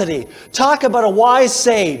sagacity. Talk about a wise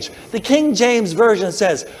sage. The King James Version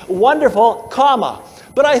says, wonderful, comma.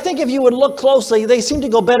 But I think if you would look closely, they seem to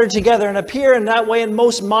go better together and appear in that way in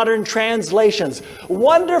most modern translations.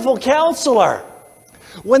 Wonderful Counselor.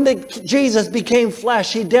 When Jesus became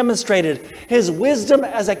flesh, he demonstrated his wisdom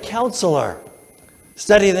as a counselor.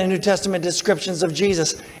 Study the New Testament descriptions of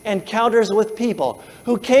Jesus' encounters with people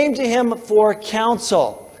who came to him for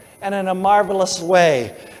counsel. And in a marvelous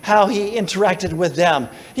way, how he interacted with them.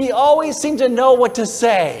 He always seemed to know what to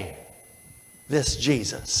say, this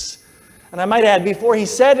Jesus. And I might add, before he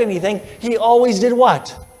said anything, he always did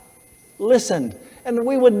what? Listened. And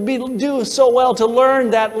we would do so well to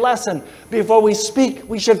learn that lesson. Before we speak,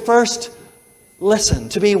 we should first listen,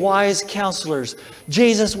 to be wise counselors.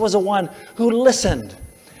 Jesus was the one who listened.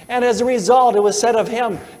 And as a result, it was said of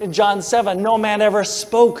him in John 7, no man ever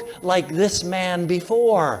spoke like this man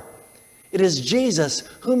before. It is Jesus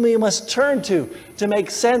whom we must turn to make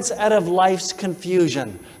sense out of life's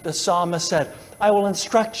confusion. The psalmist said, I will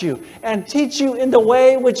instruct you and teach you in the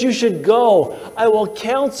way which you should go. I will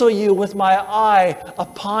counsel you with my eye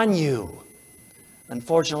upon you.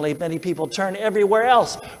 Unfortunately, many people turn everywhere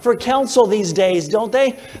else for counsel these days, don't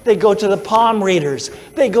they? They go to the palm readers.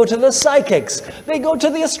 They go to the psychics. They go to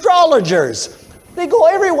the astrologers. They go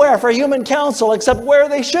everywhere for human counsel except where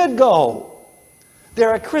they should go. There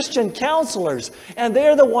are Christian counselors, and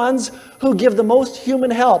they're the ones who give the most human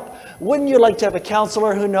help. Wouldn't you like to have a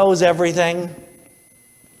counselor who knows everything?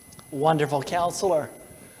 Wonderful Counselor.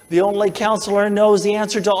 The only counselor who knows the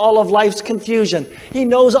answer to all of life's confusion. He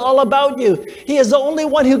knows all about you. He is the only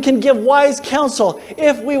one who can give wise counsel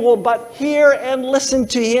if we will but hear and listen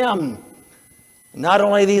to him. Not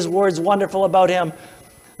only these words wonderful about him,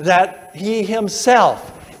 that he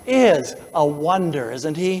himself is a wonder,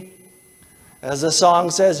 isn't he? As the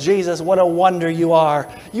song says, Jesus, what a wonder you are.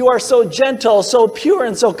 You are so gentle, so pure,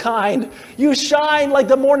 and so kind. You shine like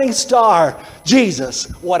the morning star. Jesus,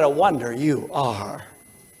 what a wonder you are.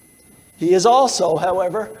 He is also,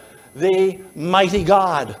 however, the mighty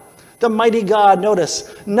God. The mighty God,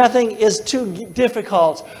 notice, nothing is too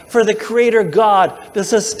difficult for the Creator God, the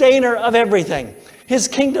sustainer of everything. His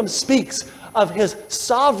kingdom speaks of his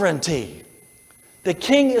sovereignty. The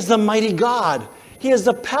King is the mighty God. He is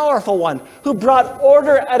the powerful one who brought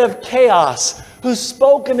order out of chaos, who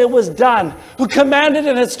spoke and it was done, who commanded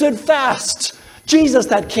and it stood fast. Jesus,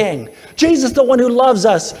 that King. Jesus, the one who loves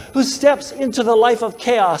us, who steps into the life of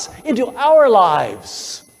chaos, into our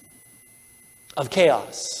lives of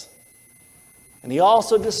chaos. And he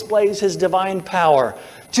also displays his divine power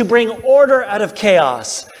to bring order out of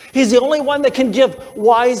chaos. He's the only one that can give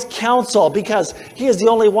wise counsel because he is the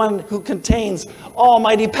only one who contains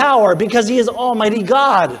almighty power because he is Almighty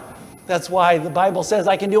God. That's why the Bible says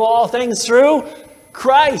I can do all things through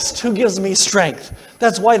Christ who gives me strength.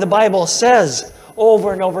 That's why the Bible says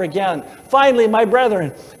over and over again, finally, my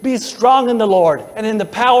brethren, be strong in the Lord and in the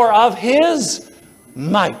power of his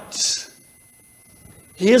might.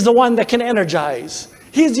 He is the one that can energize.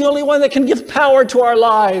 He's the only one that can give power to our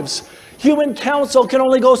lives. Human counsel can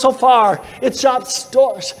only go so far. It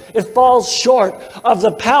falls short of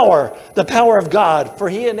the power of God, for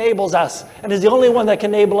he enables us and is the only one that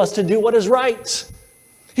can enable us to do what is right.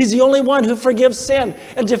 He's the only one who forgives sin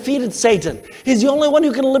and defeated Satan. He's the only one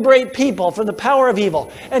who can liberate people from the power of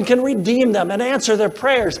evil and can redeem them and answer their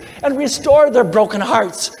prayers and restore their broken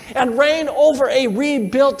hearts and reign over a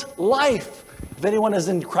rebuilt life. If anyone is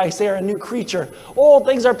in Christ, they are a new creature. Old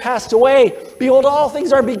things are passed away. Behold, all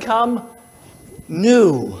things are become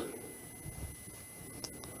new.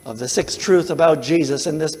 Of the sixth truth about Jesus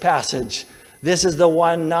in this passage, this is the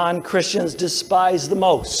one non-Christians despise the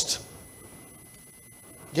most.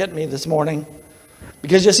 Get me this morning?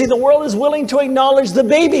 Because you see, the world is willing to acknowledge the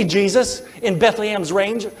baby Jesus in Bethlehem's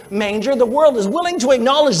manger. The world is willing to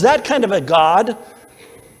acknowledge that kind of a God.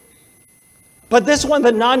 But this one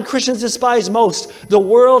that non-Christians despise most, the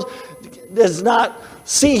world does not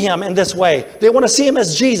see him in this way. They want to see him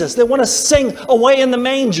as Jesus. They want to sing away in the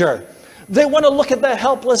manger. They want to look at the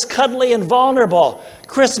helpless, cuddly, and vulnerable.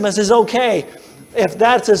 Christmas is okay if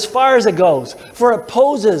that's as far as it goes, for it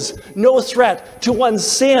poses no threat to one's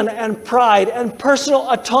sin and pride and personal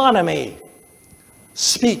autonomy.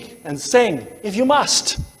 Speak and sing if you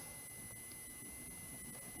must.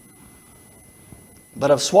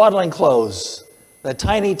 But of swaddling clothes, the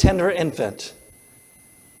tiny tender infant.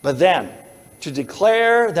 But then, to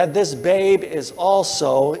declare that this babe is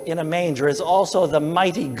also in a manger, is also the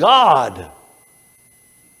mighty God,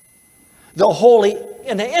 the holy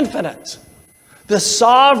and the infinite, the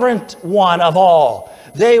sovereign one of all.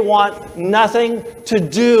 They want nothing to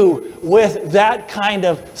do with that kind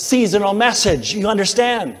of seasonal message. You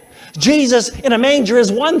understand? Jesus in a manger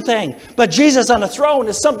is one thing, but Jesus on a throne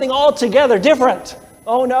is something altogether different.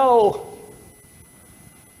 Oh no.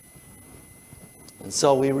 And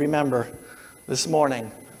so we remember this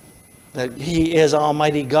morning that he is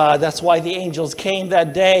Almighty God. That's why the angels came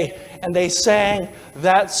that day and they sang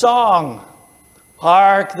that song.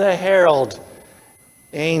 Hark the herald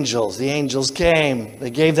angels. The angels came. They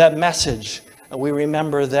gave that message. And we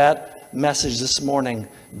remember that message this morning.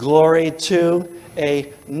 Glory to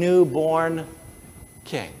a newborn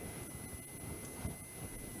King.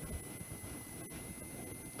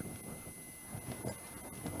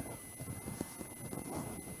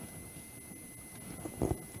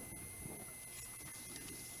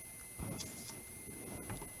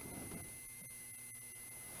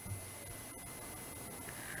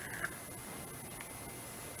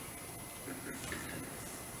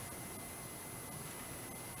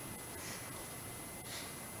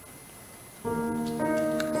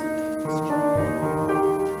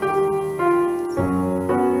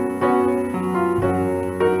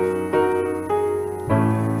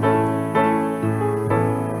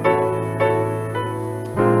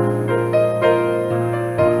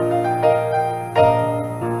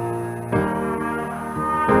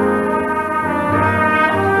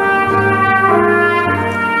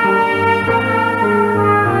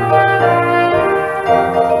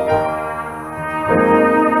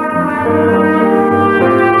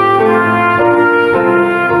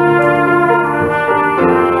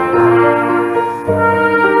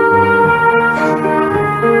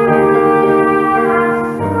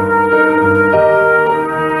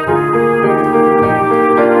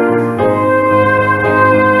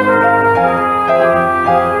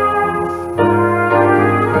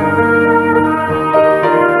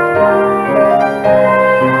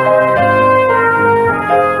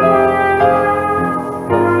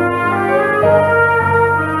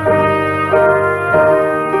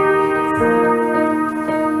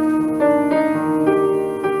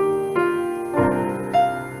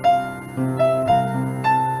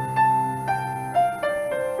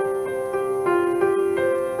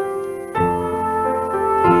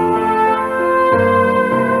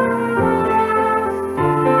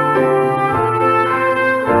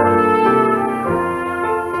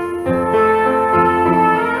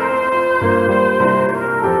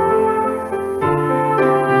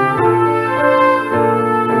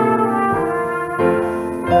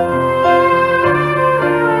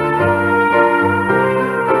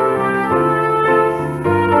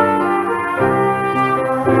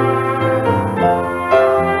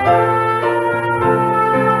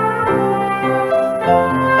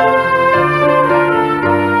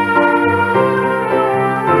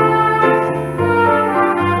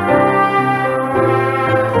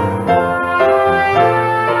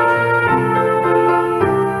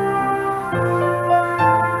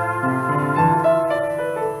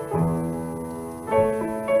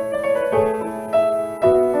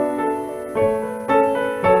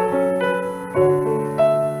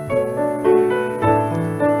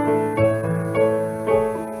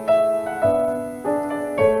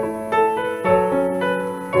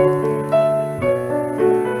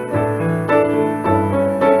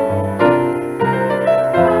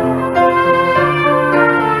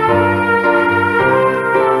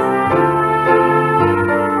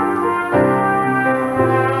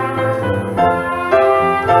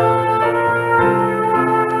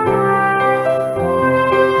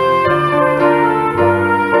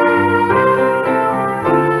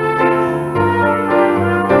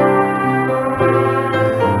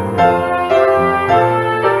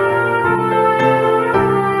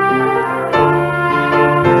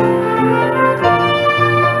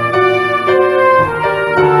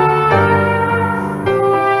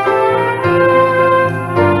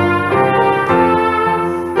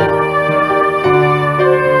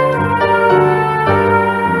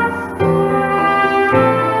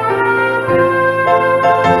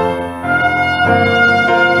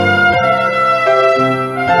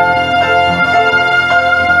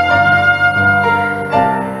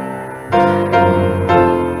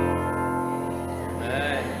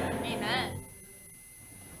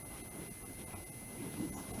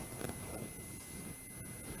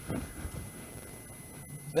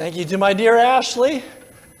 Thank you to my dear Ashley,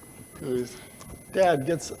 whose dad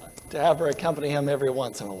gets to have her accompany him every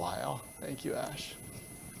once in a while. Thank you, Ash.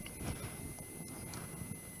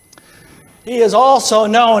 He is also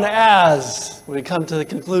known as, we come to the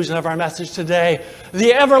conclusion of our message today,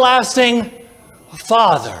 the everlasting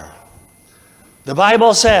Father. The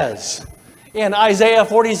Bible says in Isaiah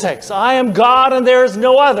 46, I am God and there is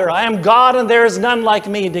no other. I am God and there is none like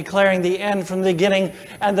me, declaring the end from the beginning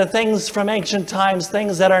and the things from ancient times,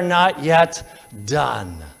 things that are not yet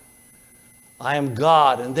done. I am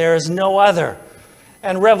God and there is no other.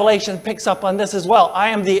 And Revelation picks up on this as well. I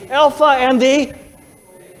am the Alpha and the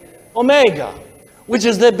Omega, which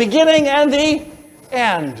is the beginning and the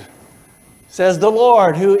end, says the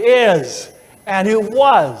Lord, who is and who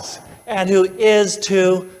was and who is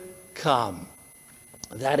to come.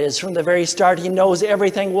 That is, from the very start, he knows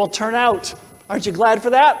everything will turn out. Aren't you glad for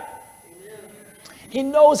that? He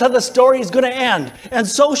knows how the story is going to end. And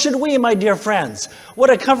so should we, my dear friends. What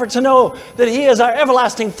a comfort to know that he is our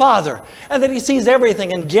everlasting Father and that he sees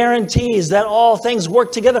everything and guarantees that all things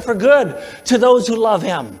work together for good to those who love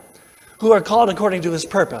him, who are called according to his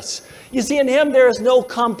purpose. You see, in him there is no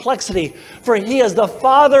complexity, for he is the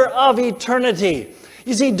Father of eternity.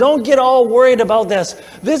 You see, don't get all worried about this.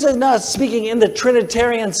 This is not speaking in the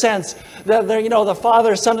Trinitarian sense that they're, the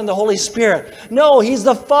Father, Son, and the Holy Spirit. No, he's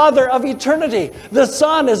the Father of eternity. The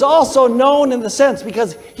Son is also known in the sense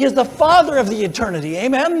because he is the Father of the eternity.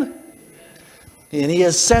 Amen? And he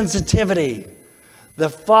is sensitivity. The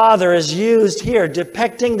Father is used here,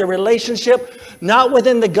 depicting the relationship not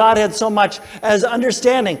within the Godhead so much as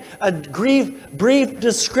understanding, a brief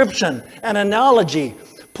description, an analogy,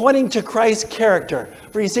 pointing to Christ's character.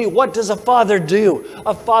 For you see, what does a father do?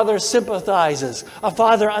 A father sympathizes. A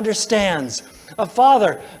father understands. A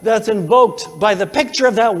father that's invoked by the picture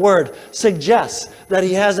of that word suggests that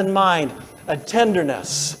he has in mind a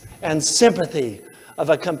tenderness and sympathy of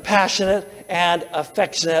a compassionate and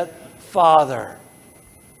affectionate father.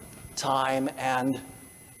 Time and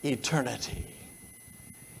eternity.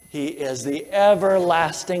 He is the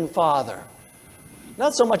everlasting Father.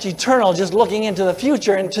 Not so much eternal, just looking into the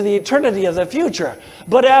future, into the eternity of the future,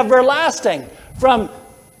 but everlasting, from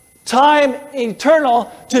time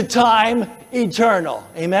eternal to time eternal.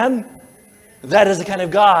 Amen? That is the kind of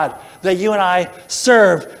God that you and I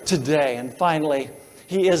serve today. And finally,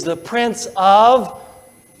 he is the Prince of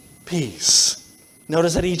Peace.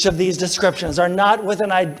 Notice that each of these descriptions are not with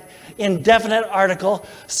an indefinite article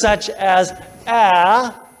such as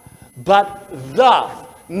a, but the.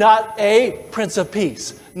 Not a Prince of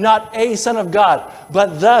Peace, not a Son of God,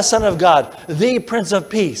 but the Son of God, the Prince of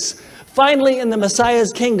Peace. Finally, in the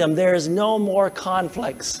Messiah's kingdom, there is no more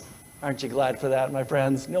conflicts. Aren't you glad for that, my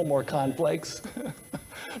friends? No more conflicts.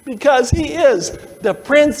 Because he is the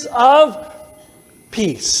Prince of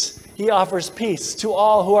Peace. He offers peace to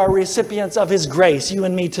all who are recipients of his grace, you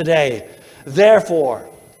and me today. Therefore,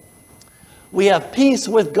 we have peace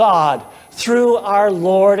with God through our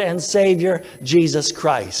Lord and Savior, Jesus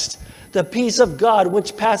Christ. The peace of God,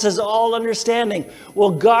 which passes all understanding,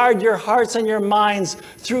 will guard your hearts and your minds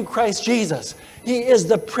through Christ Jesus. He is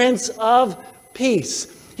the Prince of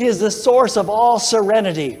Peace. He is the source of all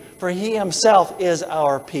serenity, for he himself is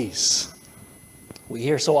our peace. We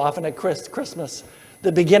hear so often at Christmas,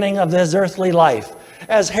 the beginning of his earthly life,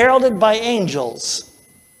 as heralded by angels,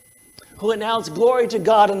 who announce glory to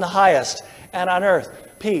God in the highest, and on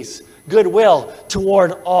earth, peace, goodwill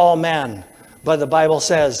toward all men. But the Bible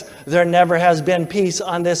says there never has been peace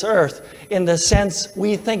on this earth in the sense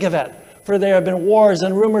we think of it. For there have been wars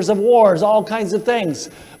and rumors of wars, all kinds of things.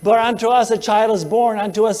 But unto us a child is born,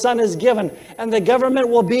 unto a son is given, and the government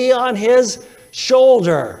will be on his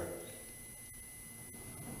shoulder.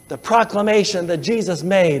 The proclamation that Jesus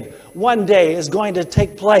made one day is going to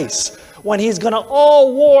take place when he's going to,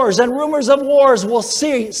 all wars and rumors of wars will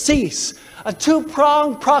cease. A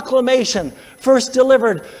two-pronged proclamation, first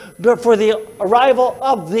delivered for the arrival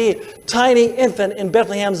of the tiny infant in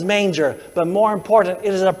Bethlehem's manger. But more important,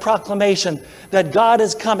 it is a proclamation that God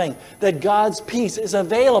is coming, that God's peace is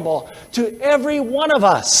available to every one of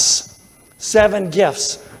us. 7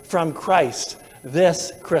 gifts from Christ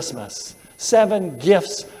this Christmas. 7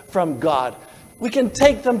 gifts from God. We can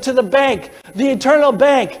take them to the bank, the eternal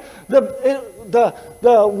bank,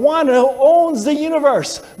 the one who owns the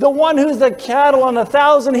universe, the one whose the cattle on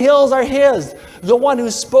 1,000 hills are his, the one who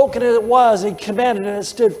spoke and it was, and commanded and it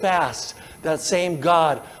stood fast. That same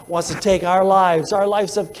God wants to take our lives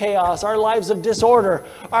of chaos, our lives of disorder,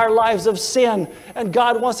 our lives of sin, and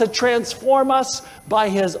God wants to transform us by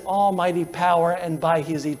his almighty power and by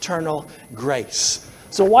his eternal grace.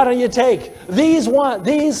 So why don't you take these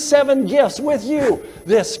 7 gifts with you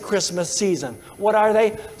this Christmas season? What are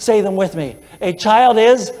they? Say them with me. A child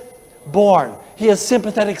is born. He is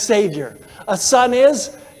sympathetic Savior. A son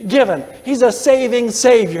is given. He's a saving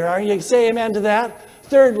Savior. Are you say amen to that?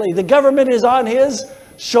 Thirdly, the government is on his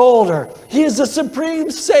shoulder. He is the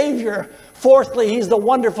supreme Savior. Fourthly, he's the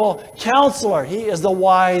wonderful counselor. He is the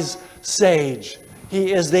wise sage.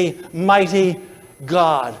 He is the mighty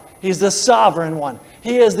God. He's the sovereign one.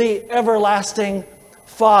 He is the everlasting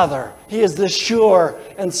Father. He is the sure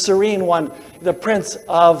and serene one, the Prince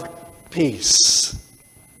of Peace.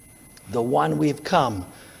 The one we've come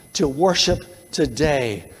to worship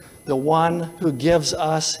today. The one who gives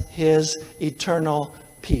us his eternal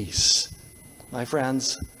peace. My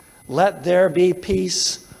friends, let there be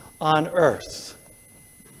peace on earth.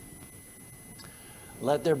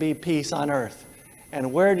 Let there be peace on earth.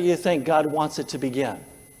 And where do you think God wants it to begin?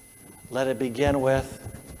 Let it begin with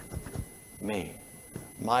me.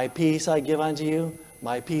 My peace I give unto you.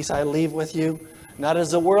 My peace I leave with you. Not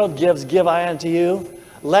as the world gives, give I unto you.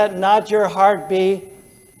 Let not your heart be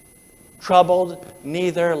troubled,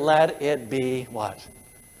 neither let it be what?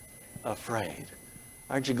 Afraid.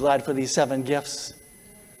 Aren't you glad for these 7 gifts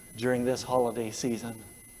during this holiday season?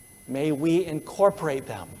 May we incorporate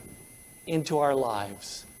them into our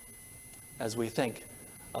lives as we think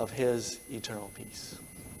of his eternal peace.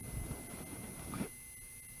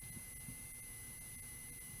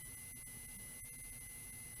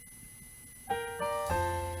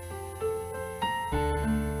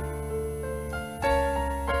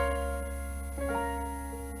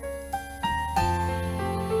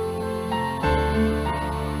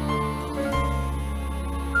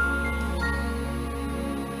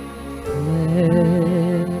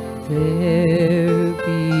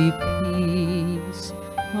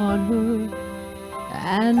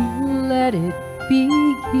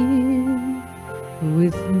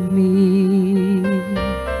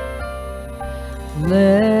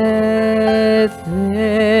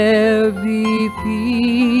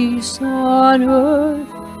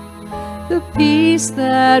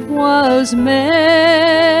 That was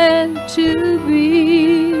meant to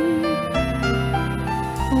be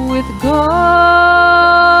with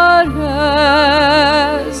God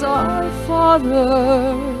as our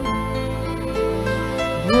Father,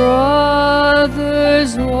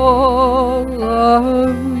 brothers all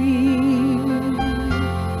are we.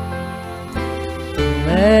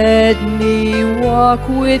 Let me walk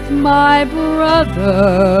with my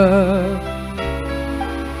brother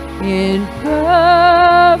in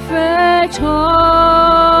perfect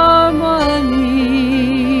harmony.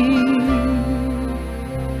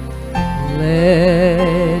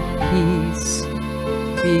 Let peace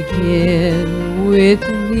begin with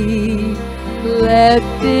me. Let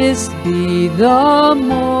this be the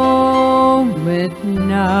moment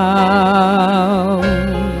now.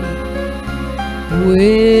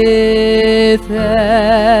 With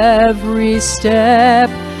every step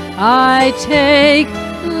I take,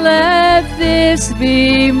 let this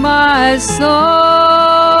be my solemn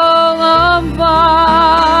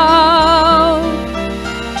vow,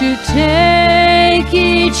 to take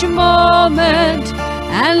each moment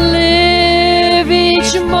and live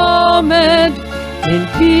each moment in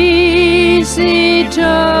peace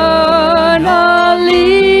eternally.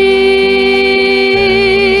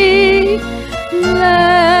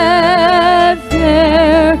 Let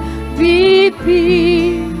there be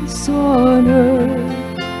peace on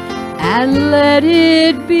earth, and let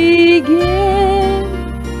it begin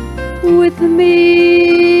with me.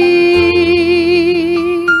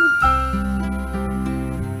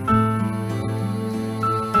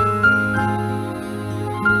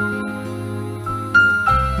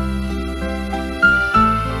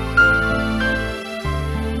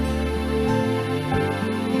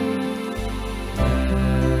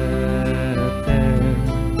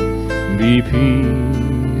 Be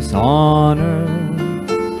peace on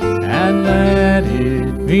earth, and let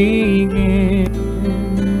it begin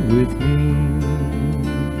with me.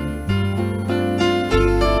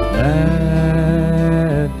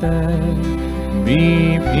 Let there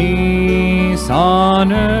be peace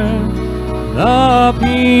on earth, the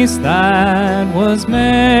peace that was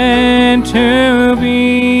meant to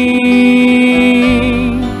be,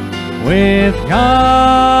 with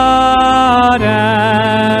God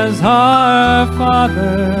as our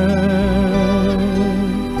Father,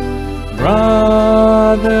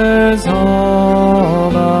 brothers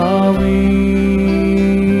all are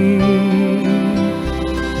we.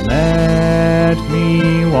 Let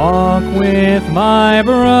me walk with my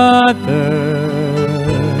brother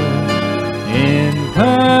in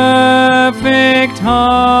perfect harmony.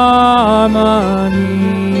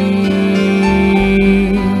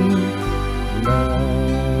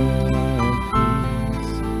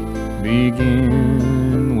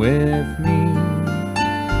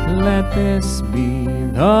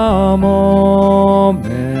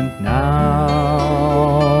 now.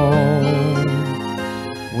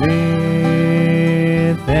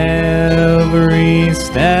 With every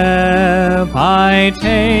step I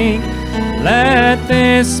take, let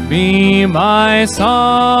this be my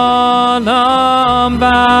solemn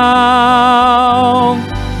vow,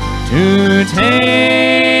 to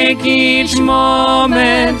take each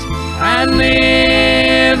moment and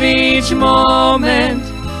live each moment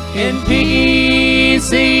in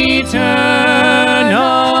peace eternally.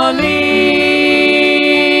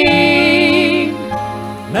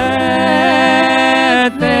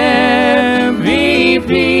 Let there be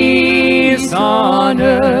peace on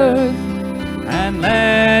earth, and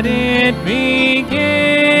let it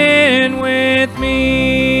begin with me.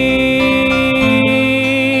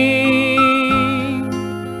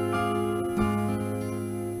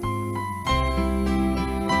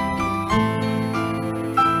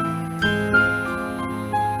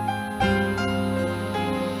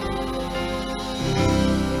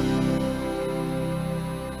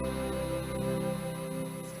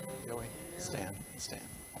 Stand.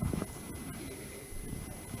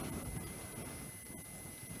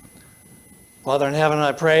 Father in heaven,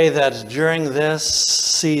 I pray that during this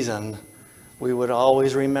season, we would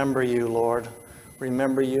always remember you, Lord.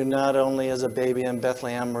 Remember you not only as a baby in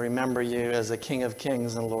Bethlehem, remember you as the King of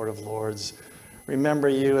Kings and Lord of Lords. Remember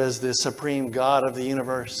you as the supreme God of the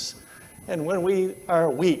universe. And when we are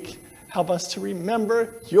weak, help us to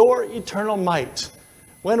remember your eternal might.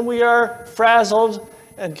 When we are frazzled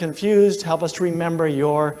and confused, help us to remember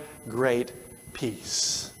your great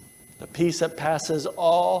peace, the peace that passes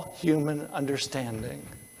all human understanding.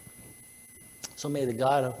 So may the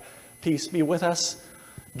God of peace be with us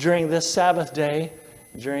during this Sabbath day,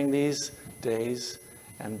 during these days,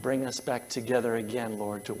 and bring us back together again,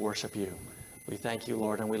 Lord, to worship you. We thank you,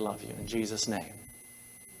 Lord, and we love you. In Jesus' name,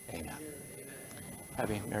 amen.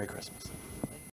 Happy Merry Christmas.